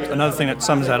 another thing that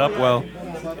sums that up well,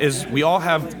 is we all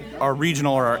have our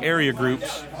regional or our area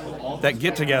groups that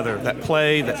get together, that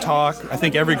play, that talk. I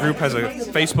think every group has a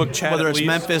Facebook chat. Whether at it's least.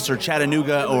 Memphis or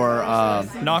Chattanooga or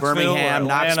Birmingham, or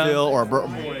Knoxville or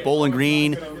Bowling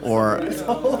Green or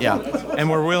And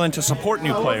we're willing to support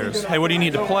new players. Hey, what do you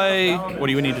need to play? What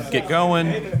do you need to get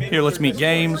going? Here, let's meet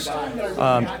games.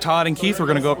 Todd and Keith were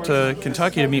going to go up to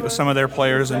Kentucky to meet with some of their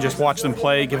players and just watch them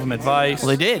play, give them advice.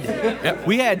 Well, they did. Yep.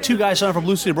 We had 2 guys signed from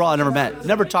Blue City Abroad I never met.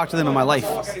 Never talked to them in my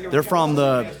life. They're from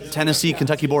the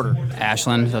Tennessee-Kentucky border.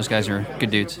 Ashland, those guys are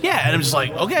good dudes. Yeah, and I'm just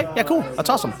like, okay, yeah, cool. That's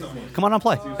awesome. Come on and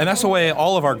play. And that's the way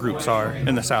all of our groups are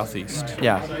in the Southeast.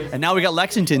 Yeah. And now we got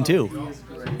Lexington, too.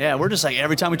 Yeah, we're just like,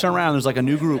 every time we turn around, there's like a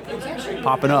new group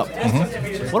popping up.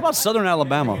 What about Southern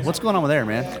Alabama? What's going on with there,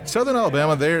 man? Southern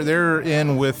Alabama, they're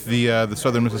in with the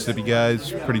Southern Mississippi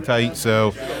guys pretty tight.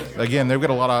 So again, they've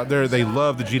got a lot of they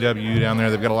love the GW down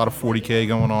there. They've got a lot of 40K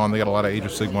going on. They got a lot of Age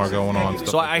of Sigmar going on.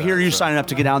 So I hear you signing up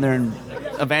to get down there and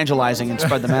evangelizing and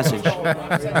spread the message.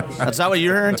 That's not what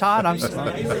you're hearing, Todd?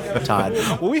 Todd.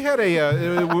 Well, we had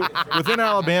within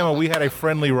Alabama, we had a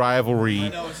friendly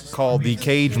rivalry called the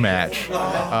Cage Match going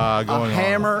on. A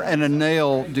hammer and a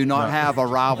nail do not have a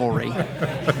rivalry.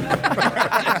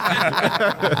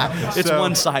 It's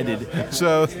one-sided.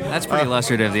 So That's pretty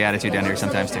illustrative of the attitude down here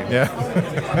sometimes, too.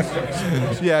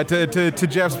 Yeah, yeah. To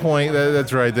Jeff's point,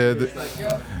 that's right. The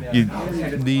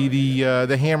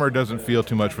hammer doesn't feel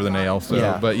too much for the nail. So,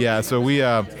 Yeah. But yeah, so we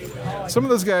some of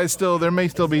those guys there may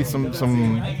still be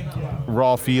some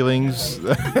raw feelings.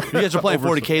 You guys were playing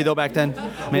 40K, though, back then?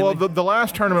 Mainly? Well, the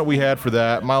last tournament we had for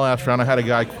that, my last round, I had a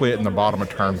guy quit in the bottom of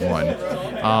turn 1.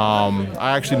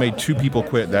 I actually made 2 people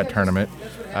quit that tournament.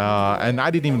 And I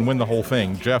didn't even win the whole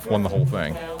thing. Jeff won the whole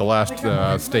thing, the last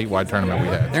statewide tournament we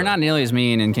had. They're not nearly as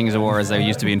mean in Kings of War as they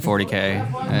used to be in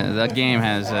 40K. That game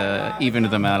has evened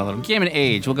them out a little. Game and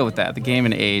age, we'll go with that. The game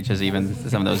and age has evened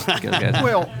some of those guys.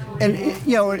 Well, and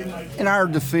in our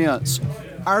defense,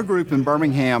 our group in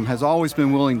Birmingham has always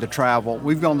been willing to travel.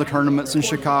 We've gone to tournaments in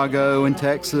Chicago and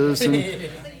Texas and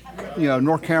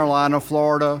North Carolina,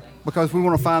 Florida, because we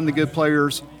want to find the good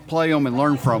players, play them, and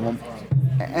learn from them.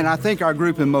 And I think our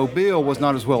group in Mobile was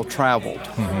not as well traveled.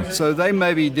 Mm-hmm. So they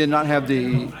maybe did not have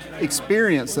the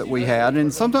experience that we had.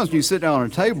 And sometimes when you sit down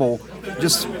at a table,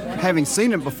 just having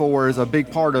seen it before is a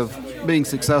big part of being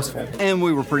successful. And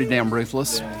we were pretty damn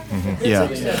ruthless. Mm-hmm.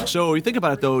 Yeah. So you think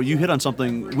about it, though, you hit on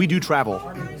something. We do travel.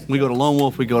 We go to Lone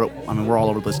Wolf. We go to, we're all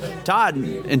over the place. Todd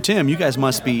and Tim, you guys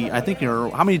must be,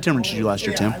 how many tournaments did you do last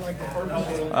year, Tim?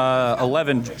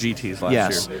 11 GTs last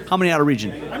yes. year. How many out of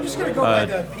region?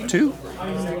 2?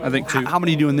 I think 2. How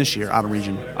many are you doing this year out of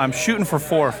region? I'm shooting for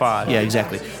 4 or 5. Yeah,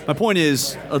 exactly. My point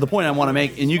is, the point I want to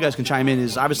make, and you guys can chime in,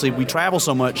 is obviously we travel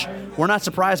so much, we're not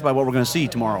surprised by what we're going to see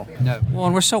tomorrow. No. Well,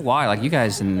 and we're so wide. Like you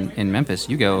guys in Memphis,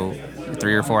 you go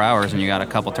 3 or 4 hours and you got a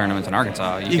couple tournaments in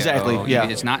Arkansas. Exactly, yeah.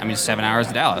 It's not, 7 hours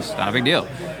to Dallas. Not a big deal.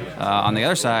 On the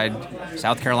other side,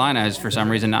 South Carolina is for some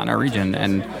reason not in our region,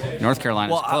 and North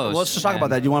Carolina is close. Let's just talk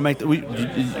about that. You want to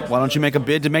make why don't you make a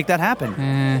bid to make that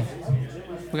happen?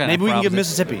 Maybe we can give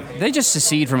Mississippi. They just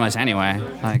secede from us anyway.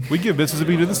 We give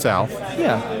Mississippi to the south.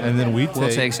 Yeah. And then we'll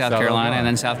take South Carolina, and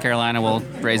then South Carolina will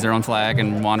raise their own flag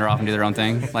and wander off and do their own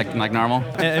thing, like normal.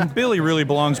 And Billy really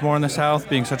belongs more in the South,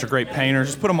 being such a great painter.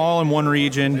 Just put them all in one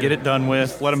region, get it done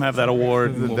with, let them have that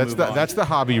award. That's the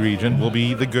hobby region. We'll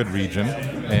be the good region,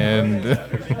 and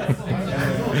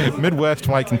Midwest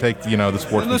Mike can take the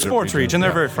sports. The sports region.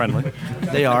 They're very friendly.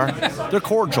 They are. They're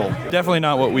cordial. Definitely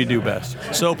not what we do best.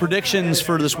 So predictions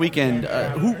for this weekend.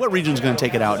 What region's going to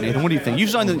take it out, Nathan? What do you think? You've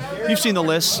seen the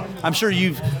lists. I'm sure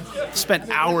you've spent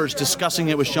hours discussing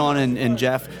it with Sean and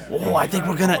Jeff. Oh, I think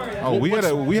we're gonna. Oh, we had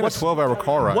a 12-hour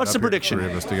car ride. What's the prediction? The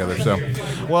 3 of us together.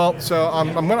 So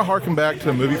I'm going to harken back to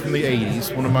a movie from the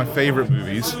 '80s, one of my favorite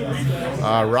movies,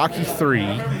 Rocky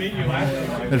III.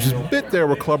 There's this bit there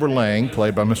where Clubber Lang,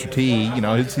 played by Mr. T,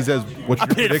 he says, "What's your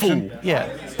prediction?" Yeah.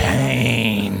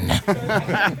 Pain.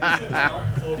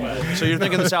 So you're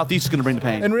thinking the Southeast is going to bring the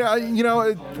pain? And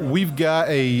we've got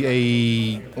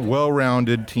a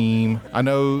well-rounded team. I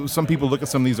know some people look at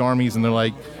some of these armies and they're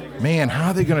like, man, how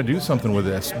are they going to do something with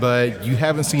this? But you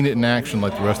haven't seen it in action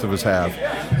like the rest of us have.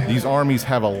 These armies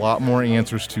have a lot more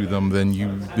answers to them than you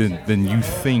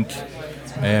think.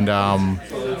 And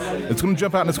it's going to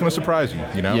jump out and it's going to surprise you,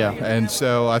 Yeah. And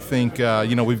so I think,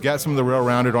 we've got some of the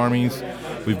well-rounded armies.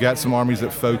 We've got some armies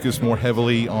that focus more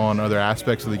heavily on other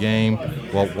aspects of the game.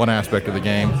 Well, one aspect of the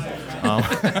game.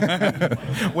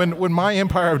 When my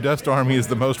Empire of Dust army is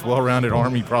the most well-rounded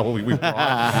army probably we've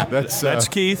brought. That's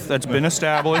Keith. That's been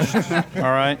established.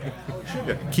 All right.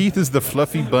 Yeah, Keith is the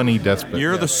fluffy bunny despot.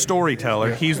 You're the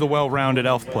storyteller. He's the well-rounded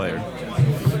elf player.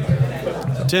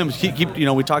 Tim,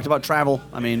 we talked about travel.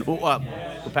 I mean, we're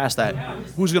past that.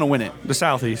 Who's going to win it? The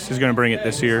Southeast is going to bring it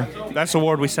this year. That's the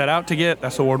award we set out to get.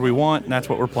 That's the award we want, and that's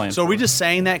what we're playing. So are we just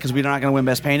saying that because we're not going to win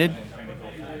Best Painted?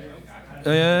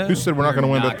 Who said we're not going to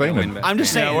win Best Painted? I'm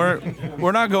just saying.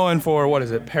 We're not going for, what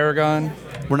is it, Paragon?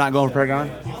 We're not going for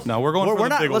Paragon? No, we're going for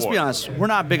the big Let's award. be honest. We're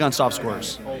not big on soft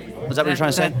scores. Is that what you're trying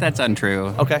to say? That's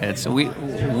untrue. Okay.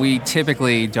 We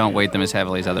typically don't weight them as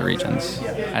heavily as other regions.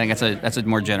 I think that's a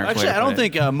more generous Actually, way to I don't put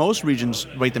it. think most regions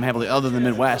weight them heavily other than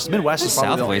Midwest. Midwest is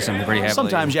probably South weights them pretty heavily.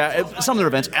 Sometimes, yeah. Some of their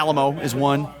events, Alamo is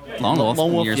one. Lone Wolf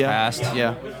in years yeah. past.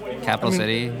 Yeah. Capital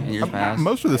City in years past.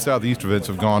 Most of the Southeast events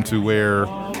have gone to where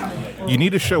you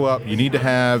need to show up, you need to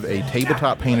have a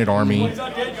tabletop painted army,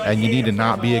 and you need to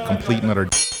not be a complete and utter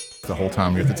the whole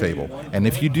time you're at the table. And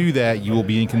if you do that, you will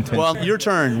be in contention. Well, your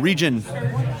turn, region.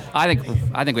 I think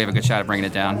we have a good shot at bringing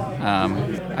it down.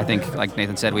 I think, like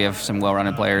Nathan said, we have some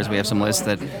well-rounded players. We have some lists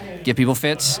that give people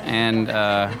fits, and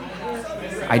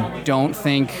I don't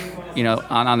think,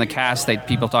 on the cast,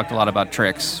 people talked a lot about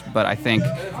tricks, but I think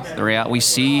we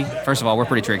see, first of all, we're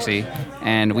pretty tricksy,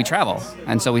 and we travel,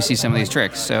 and so we see some of these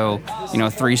tricks. So,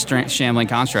 3 Shambling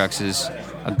Constructs is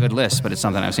a good list, but it's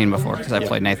something I've seen before because I've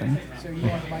played Nathan.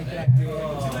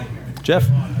 Jeff?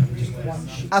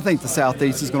 I think the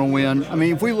Southeast is going to win. I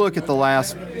mean, if we look at the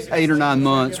last 8 or 9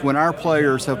 months, when our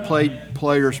players have played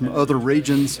players from other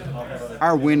regions,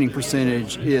 our winning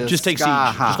percentage is Just take sky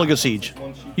Siege. high. Just look at Siege.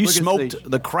 You Look at smoked Siege.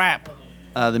 the crap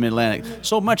out of the Mid-Atlantic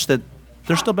so much that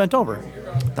they're still bent over.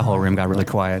 The whole room got really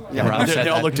quiet. Rob They said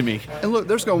all that. look to me. And look,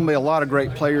 there's going to be a lot of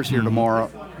great players here tomorrow.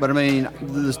 But, I mean,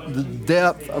 the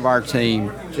depth of our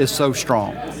team is so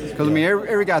strong. Because, I mean,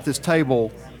 every guy at this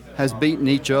table has beaten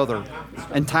each other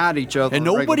and tied each other. And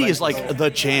on a regular nobody is basis. like the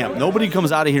champ. Nobody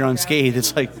comes out of here unscathed.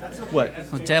 It's like, what?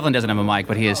 Well, Devlin doesn't have a mic,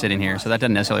 but he is sitting here, so that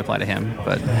doesn't necessarily apply to him.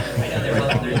 But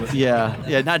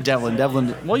Yeah, not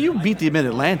Devlin. Well, you beat the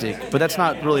Mid-Atlantic, but that's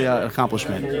not really an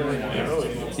accomplishment.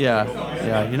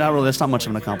 Yeah, you're not really. That's not much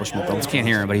of an accomplishment, though. can't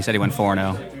hear him, but he said he went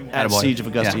 4-0. At Attaboy. Siege of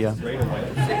Augusta, yeah.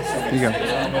 There you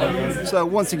go. So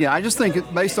once again, I just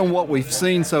think based on what we've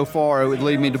seen so far, it would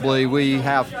lead me to believe we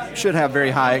should have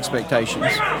very high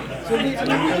expectations.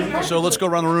 So let's go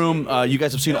around the room. You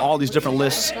guys have seen all these different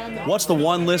lists. What's the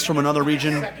one list from another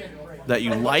region that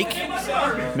you like?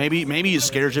 Maybe it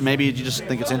scares you. Maybe you just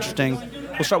think it's interesting.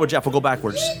 We'll start with Jeff. We'll go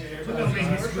backwards.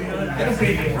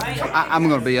 I'm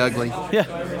going to be ugly.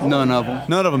 Yeah. None of them.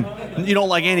 None of them. You don't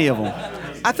like any of them.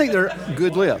 I think they're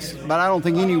good lists, but I don't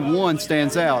think any one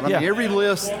stands out. I Yeah. mean, every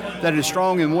list that is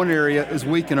strong in one area is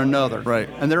weak in another. Right.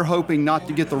 And they're hoping not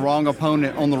to get the wrong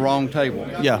opponent on the wrong table.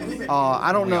 Yeah.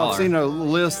 I don't know. all I've seen a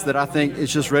list that I think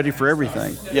is just ready for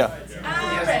everything. Yeah.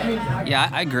 Yeah,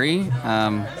 I agree.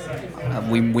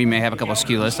 We may have a couple of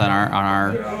skew lists on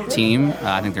our team.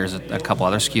 I think there's a couple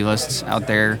other skew lists out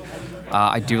there.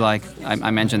 I do like. I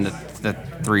mentioned the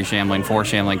 4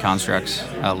 Shambling Constructs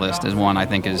list is one I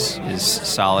think is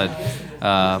solid.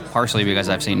 Partially because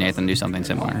I've seen Nathan do something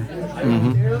similar.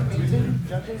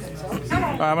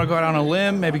 I'm going to go out on a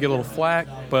limb, maybe get a little flack,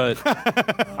 but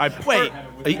Wait.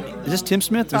 Is this Tim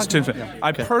Smith? This is Tim Smith.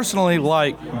 I personally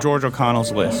like George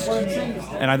O'Connell's list,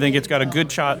 and I think it's got a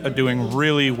good shot of doing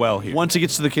really well here. Once he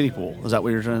gets to the kiddie pool, is that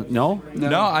what you're trying to? No.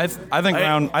 No, I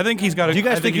think he's got a. Do you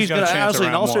guys I think he's got going a to? chance Honestly,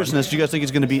 in around all one. seriousness, do you guys think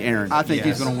he's going to beat Aaron? I think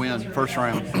he's going to win first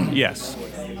round. Yes.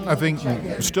 I think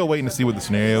we're still waiting to see what the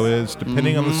scenario is.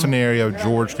 Depending on the scenario,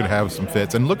 George could have some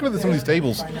fits. And looking at some of these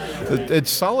tables,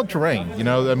 it's solid terrain.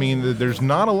 I mean, there's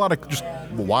not a lot of just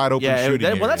wide open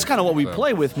shooting. Well, that's areas. kind of what we So,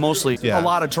 play with mostly. Yeah. A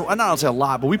lot of, I don't say a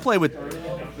lot, but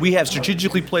we have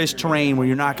strategically placed terrain where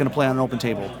you're not going to play on an open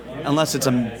table unless it's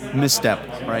a misstep,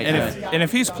 right? And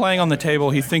if he's playing on the table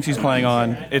he thinks he's playing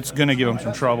on, it's going to give him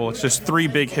some trouble. It's just 3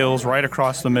 big hills right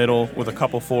across the middle with a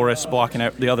couple forests blocking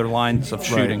the other lines of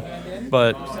shooting.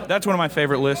 But that's one of my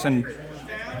favorite lists, and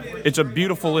it's a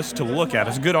beautiful list to look at.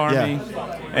 It's a good army.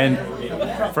 Yeah.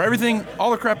 And for everything,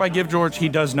 all the crap I give George, he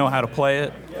does know how to play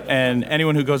it. And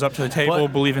anyone who goes up to the table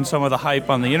But- believing some of the hype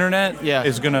on the internet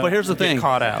is going to But here's the get thing.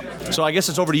 caught out. So I guess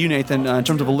it's over to you, Nathan, in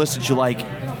terms of a list that you like,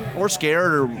 or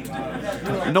scared, or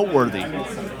noteworthy.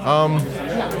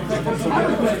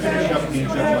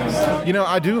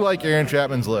 I do like Aaron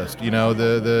Chapman's list.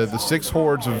 The 6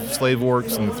 hordes of slave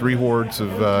orcs and the 3 hordes of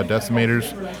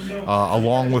decimators,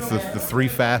 along with the 3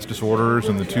 fast disorderers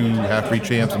and the 2 half-breed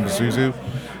champs and D'Souza.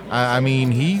 I mean,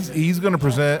 he's going to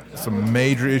present some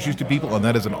major issues to people, and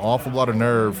that is an awful lot of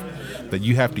nerve that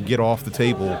you have to get off the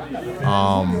table.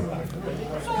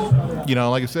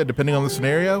 Like I said, depending on the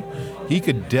scenario, he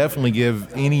could definitely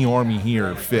give any army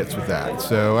here fits with that.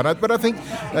 So, but I think,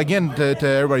 again, to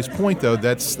everybody's point though,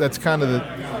 that's kind of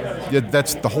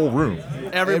that's the whole room.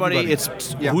 Everybody.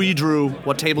 It's who you drew,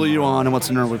 what table you're on, and what's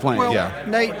the nerve we're playing. Well, Yeah.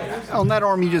 Nate, on that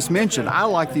Army you just mentioned, I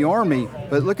like the Army,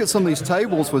 but look at some of these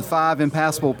tables with 5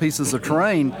 impassable pieces of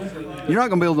terrain. You're not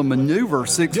going to be able to maneuver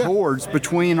 6 boards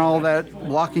between all that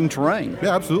blocking terrain.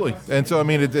 Yeah, absolutely. And so, I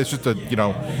mean, it's just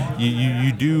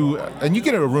you do, and you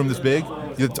get in a room this big,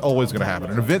 it's always going to happen.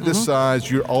 An event this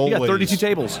size, you're always. You got 32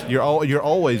 tables. You're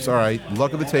always, all right,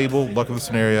 luck of the table, luck of the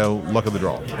scenario, luck of the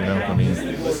draw. I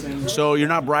mean. So you're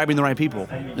not bribing the right people,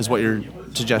 is what you're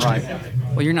suggesting. Right.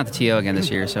 Well, you're not the TO again this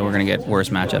year, so we're going to get worse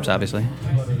matchups, obviously.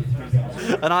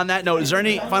 And on that note, is there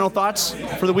any final thoughts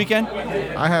for the weekend?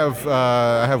 I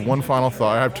have one final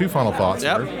thought. I have 2 final thoughts.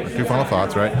 Yep. Here. 2 final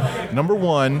thoughts, right? Number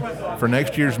 1, for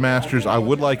next year's Masters, I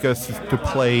would like us to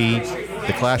play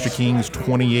the Clash of Kings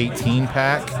 2018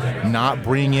 pack, not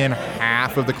bring in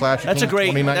half of the Clash of Kings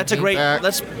 2019 pack.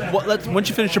 Let's once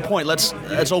you finish your point, let's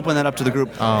open that up to the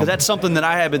group, because that's something that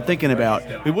I have been thinking about.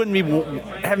 We wouldn't be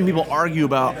having people argue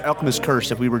about Alchemist Curse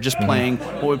if we were just playing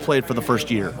what we played for the first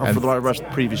year or for the rest of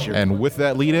the previous year. And with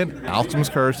that lead in,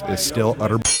 Alchemist Curse is still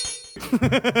utter.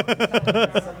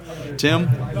 Tim,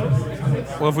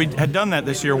 Well, if we had done that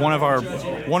this year, one of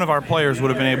our players would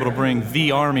have been able to bring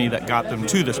the army that got them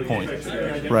to this point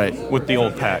right? with the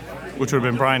old pack, which would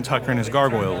have been Brian Tucker and his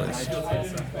gargoyle list.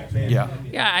 Yeah.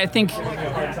 Yeah, I think,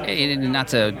 not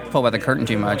to pull back the curtain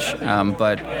too much,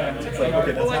 but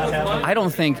I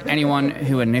don't think anyone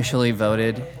who initially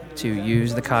voted to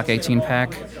use the Cock 18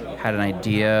 pack had an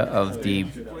idea of the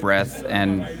breadth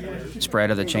and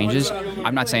spread of the changes.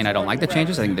 I'm not saying I don't like the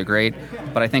changes. I think they're great,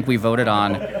 but I think we voted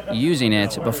on using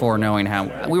it before knowing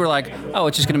how. We were like, oh,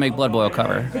 it's just going to make Blood Boil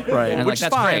cover. Right. And Which is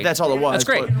that's fine great. if that's all it was, That's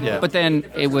great. but, yeah. But then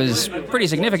it was pretty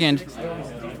significant,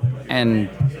 and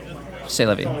c'est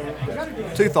la vie.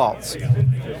 2 thoughts.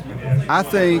 I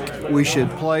think we should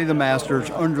play the Masters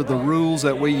under the rules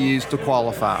that we use to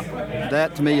qualify.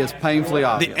 That to me is painfully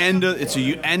obvious.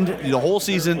 You end the whole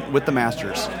season with the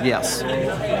Masters. Yes.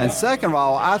 And second of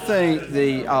all, I think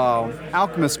the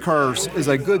Alchemist Curse is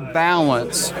a good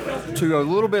balance to a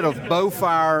little bit of bow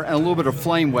fire and a little bit of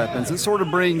flame weapons. It sort of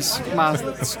brings my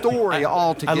story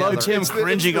all I together. love Tim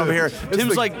cringing over here.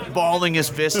 Tim's like balling his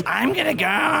fist. I'm gonna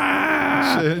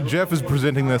go. Jeff is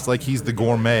presenting this like he's the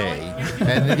gourmet,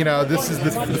 and this is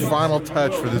the final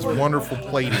touch for this wonderful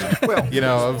plating. Well,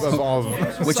 of all.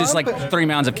 Which is like 3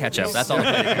 mounds of ketchup. That's all.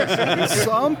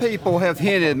 Some people have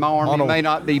hinted my army On a- may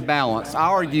not be balanced. I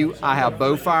argue I have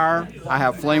bow fire, I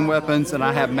have flame weapons, and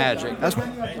I have magic. That's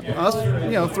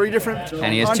 3 different.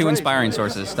 And he has 2 entrees. inspiring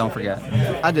sources. Don't forget.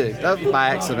 I do. That was by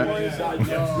accident.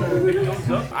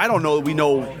 I don't know that we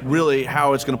know really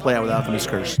how it's going to play out with Alchemist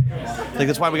Curse. I think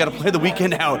that's why we got to play the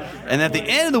weekend out. And at the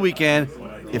end of the weekend,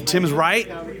 if Tim's right,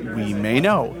 we may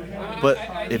know. But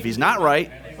if he's not right,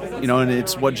 and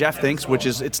it's what Jeff thinks, which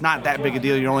is it's not that big a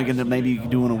deal. You're only going to maybe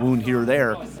doing a wound here or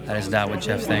there. That is not what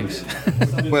Jeff thinks.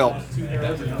 Well,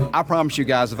 I promise you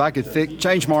guys, if I could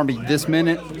change my army this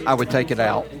minute, I would take it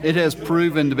out. It has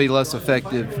proven to be less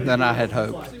effective than I had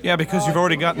hoped. Yeah, because you've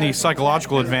already gotten the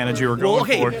psychological advantage you were going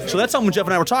for. So that's something Jeff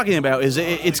and I were talking about. Is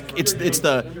it's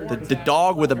the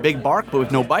dog with a big bark but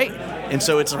with no bite, and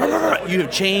so it's you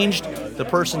have changed the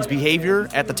person's behavior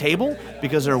at the table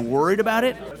because they're worried about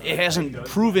it. It hasn't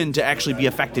proven to actually be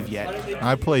effective yet.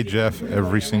 I play Jeff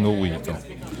every single week.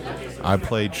 I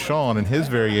played Sean in his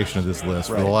variation of this list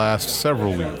for the last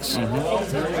several weeks.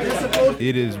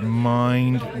 It is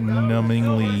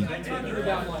mind-numbingly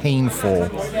painful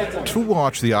to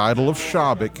watch the Idol of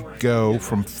Shabik go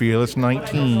from Fearless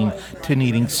 19 to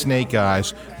needing Snake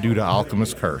Eyes due to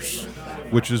Alchemist Curse,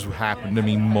 which has happened to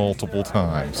me multiple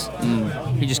times.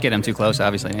 You just get him too close,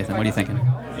 obviously, Nathan. What are you thinking?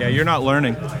 Yeah, you're not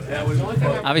learning.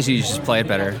 Obviously, you just play it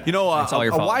better. It's all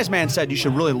your a fault. wise man said you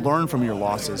should really learn from your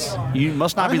losses. You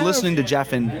must not be listening to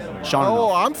Jeff and Sean. Oh,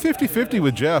 enough. I'm 50-50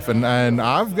 with Jeff, and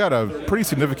I've got a pretty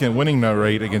significant winning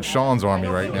rate against Sean's army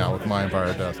right now with my Empire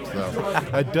of Dust. So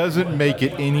that doesn't make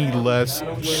it any less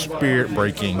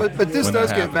spirit-breaking. But this when does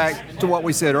that get happens. back to what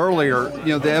we said earlier,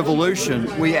 the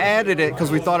evolution. We added it because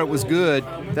we thought it was good.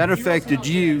 That affected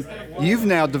you. You've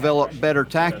now developed better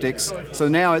tactics. So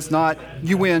now it's not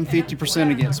you win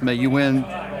 50% against me. You win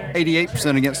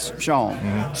 88% against Sean.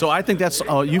 Mm-hmm. So I think that's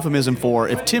a euphemism for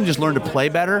if Tim just learned to play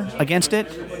better against it,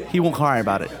 he won't cry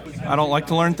about it. I don't like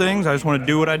to learn things. I just want to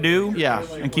do what I do. Yeah.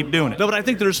 And keep doing it. No, but I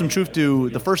think there's some truth to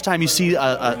the first time you see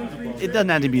it doesn't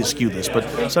have to be a skew list,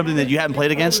 but something that you haven't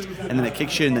played against, and then it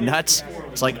kicks you in the nuts.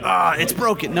 It's like, it's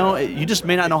broken. No, you just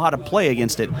may not know how to play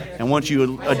against it. And once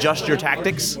you adjust your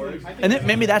tactics, and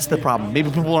maybe that's the problem. Maybe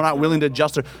people are not willing to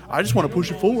adjust their, I just want to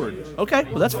push it forward. Okay,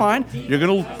 well, that's fine. You're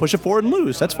going to push it forward and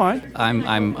lose. That's fine.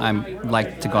 I'm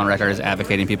like to go on record as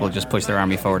advocating people just push their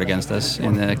army forward against us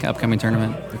in the upcoming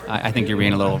tournament. I think you're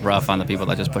being a little rough on the people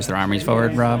that just push their armies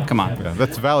forward, Rob. Come on. Yeah,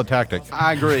 that's a valid tactic.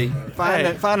 I agree.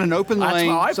 Find an open That's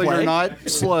how I lane so play. you're not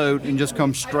slowed and just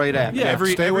come straight at me. Yeah,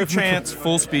 Stay every away from chance,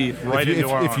 full speed, right if into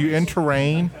our if you in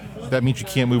terrain, that means you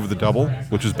can't move with a double,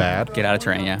 which is bad. Get out of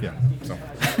terrain, yeah. Yeah. So.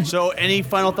 So, any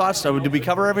final thoughts? So, did we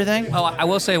cover everything? Oh, I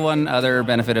will say one other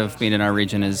benefit of being in our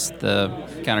region is the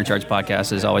Countercharge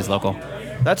podcast is always local.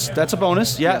 That's a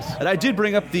bonus, yeah. And I did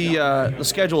bring up the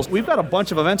schedules. We've got a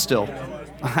bunch of events still.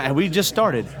 We just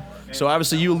started. So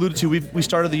obviously you alluded to, we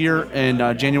started the year in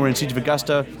January in Siege of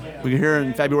Augusta. We're here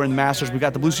in February in the Masters. We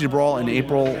got the Blue Cedar Brawl in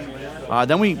April. Then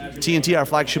TNT, our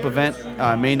flagship event,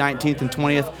 May 19th and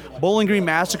 20th. Bowling Green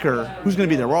Massacre. Who's going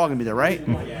to be there? We're all going to be there, right?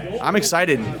 I'm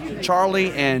excited.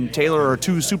 Charlie and Taylor are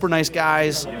two super nice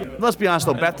guys. Let's be honest,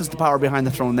 though, Beth is the power behind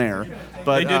the throne there.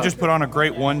 But They did just put on a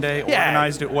great one day, Yeah.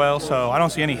 organized it well, so I don't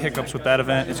see any hiccups with that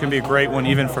event. It's going to be a great one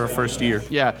even for a first year.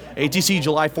 Yeah, ATC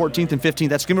July 14th and 15th.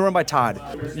 That's going to be run by Todd.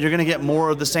 You're going to get more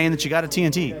of the same that you got at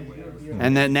TNT.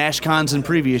 And then Nash Cons in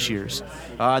previous years.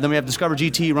 Then we have Discover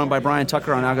GT run by Brian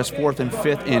Tucker on August 4th and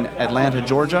 5th in Atlanta,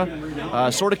 Georgia.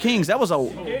 Sword of Kings, that was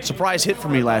a surprise hit for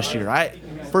me last year.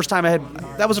 First time I had,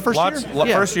 that was the first year?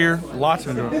 Yeah. First year, lots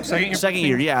of enjoyment. Second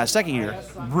year, Second year.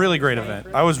 really great event.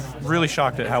 I was really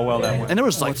shocked at how well that went. And there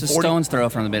was like It's a 40 stone's throw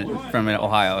from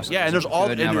Ohio. So Yeah, and there's all,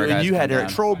 good and number of guys you had coming Eric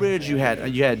down. Trowbridge, you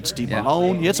had Steve Yeah.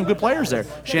 Malone, you had some good players there.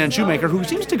 Shannon Shoemaker, who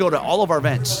seems to go to all of our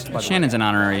events. by the way. Shannon's an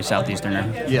honorary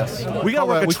Southeasterner. Yes. We got to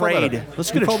work a We call that trade.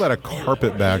 Let's we get call that a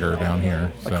carpetbagger down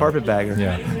here. a carpetbagger.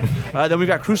 Yeah. Then we've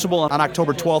got Crucible on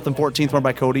October 12th and 14th, run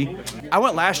by Cody. I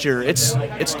went last year. It's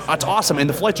awesome, and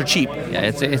the flights are cheap. Yeah,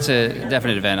 it's a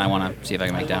definite event. I want to see if I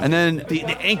can make down. And then the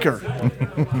anchor.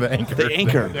 The anchor. The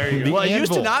anchor. The Well, it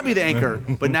used to anvil. not be the anchor,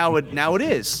 but now it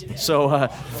is. So,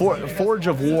 Forge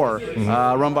of War,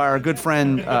 run by our good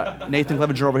friend Nathan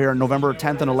Clevenger over here, November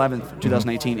 10th and 11th,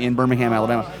 2018, in Birmingham,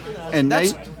 Alabama. And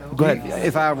That's- Nate, go ahead.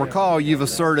 If I recall, you've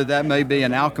asserted that may be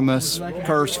an Alchemist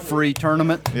curse-free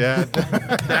tournament. Yeah.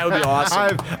 That would be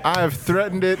awesome. I've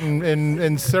threatened it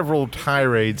in several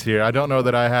tirades here. I don't know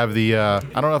that I have the. I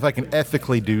don't know if I can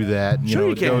ethically do that. Sure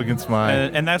you go can. against my.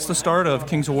 And that's the start of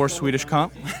Kings of War Swedish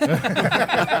Comp.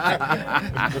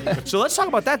 So let's talk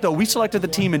about that, though. We selected the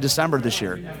team in December this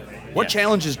year. What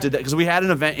challenges did that? Because we had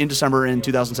an event in December in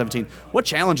 2017. What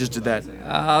challenges did that?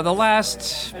 The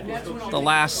last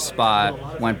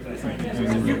spot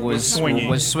was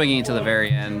swinging to the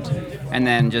very end, and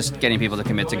then just getting people to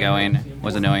commit to going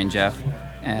was annoying, Jeff.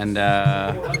 And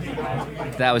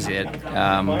that was it.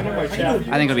 I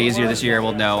think it'll be easier this year.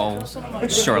 We'll know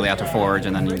shortly after Forge,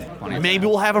 and then Maybe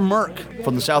we'll have a Merc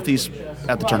from the Southeast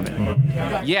at the tournament.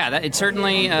 Yeah, it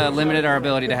certainly limited our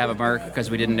ability to have a Merc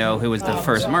because we didn't know who was the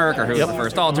first Merc or who was the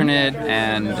first alternate,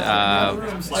 and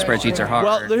spreadsheets are hard.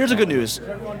 Well, here's the good news.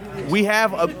 We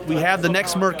have the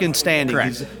next Merc in standing.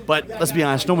 Correct. But let's be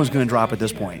honest, no one's going to drop at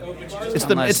this point. It's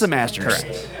the Masters. Correct.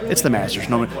 It's the Masters.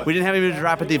 No one, we didn't have anybody to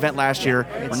drop at the event last year.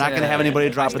 We're not going to have anybody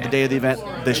to drop at the day of the event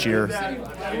this year.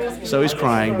 So he's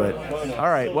crying, but all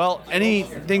right. Well,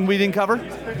 anything we didn't cover? All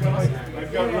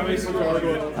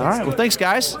right. Well, thanks,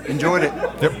 guys. Enjoyed it.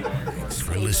 Thanks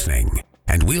for listening,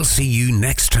 and we'll see you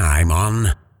next time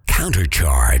on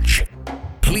Countercharge.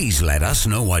 Please let us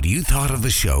know what you thought of the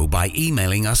show by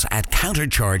emailing us at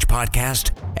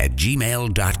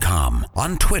counterchargepodcast@gmail.com,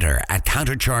 on Twitter at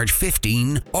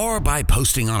countercharge15, or by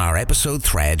posting on our episode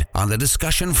thread on the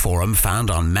discussion forum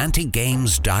found on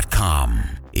mantigames.com.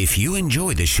 If you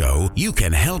enjoy the show, you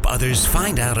can help others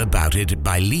find out about it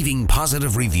by leaving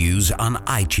positive reviews on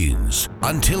iTunes.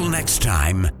 Until next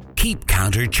time, keep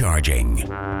countercharging.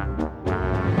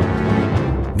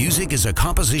 Music is a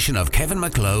composition of Kevin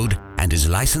MacLeod and is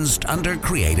licensed under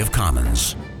Creative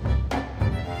Commons.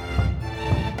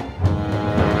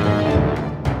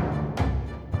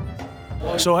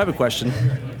 So I have a question.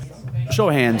 Show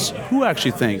of hands. Who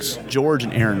actually thinks George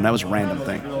and Aaron, that was a random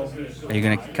thing? Are you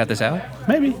going to cut this out?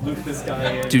 Maybe.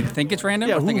 Do you think it's random?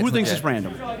 Yeah, or who think thinks it's legit?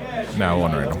 random? No,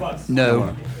 one random.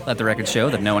 No. Let the record show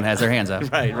that no one has their hands up.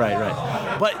 Right.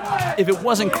 But if it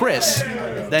wasn't Chris,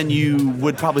 then you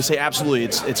would probably say absolutely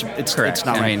it's Correct. it's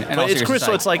not I mean, random. in all But it's Chris,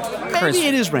 so it's seriousness, like maybe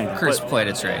it is random. Chris but, played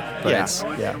it straight, but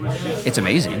yeah. it's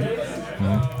amazing.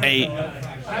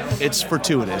 It's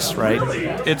fortuitous, right?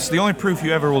 It's the only proof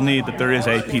you ever will need that there is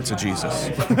a Pizza Jesus.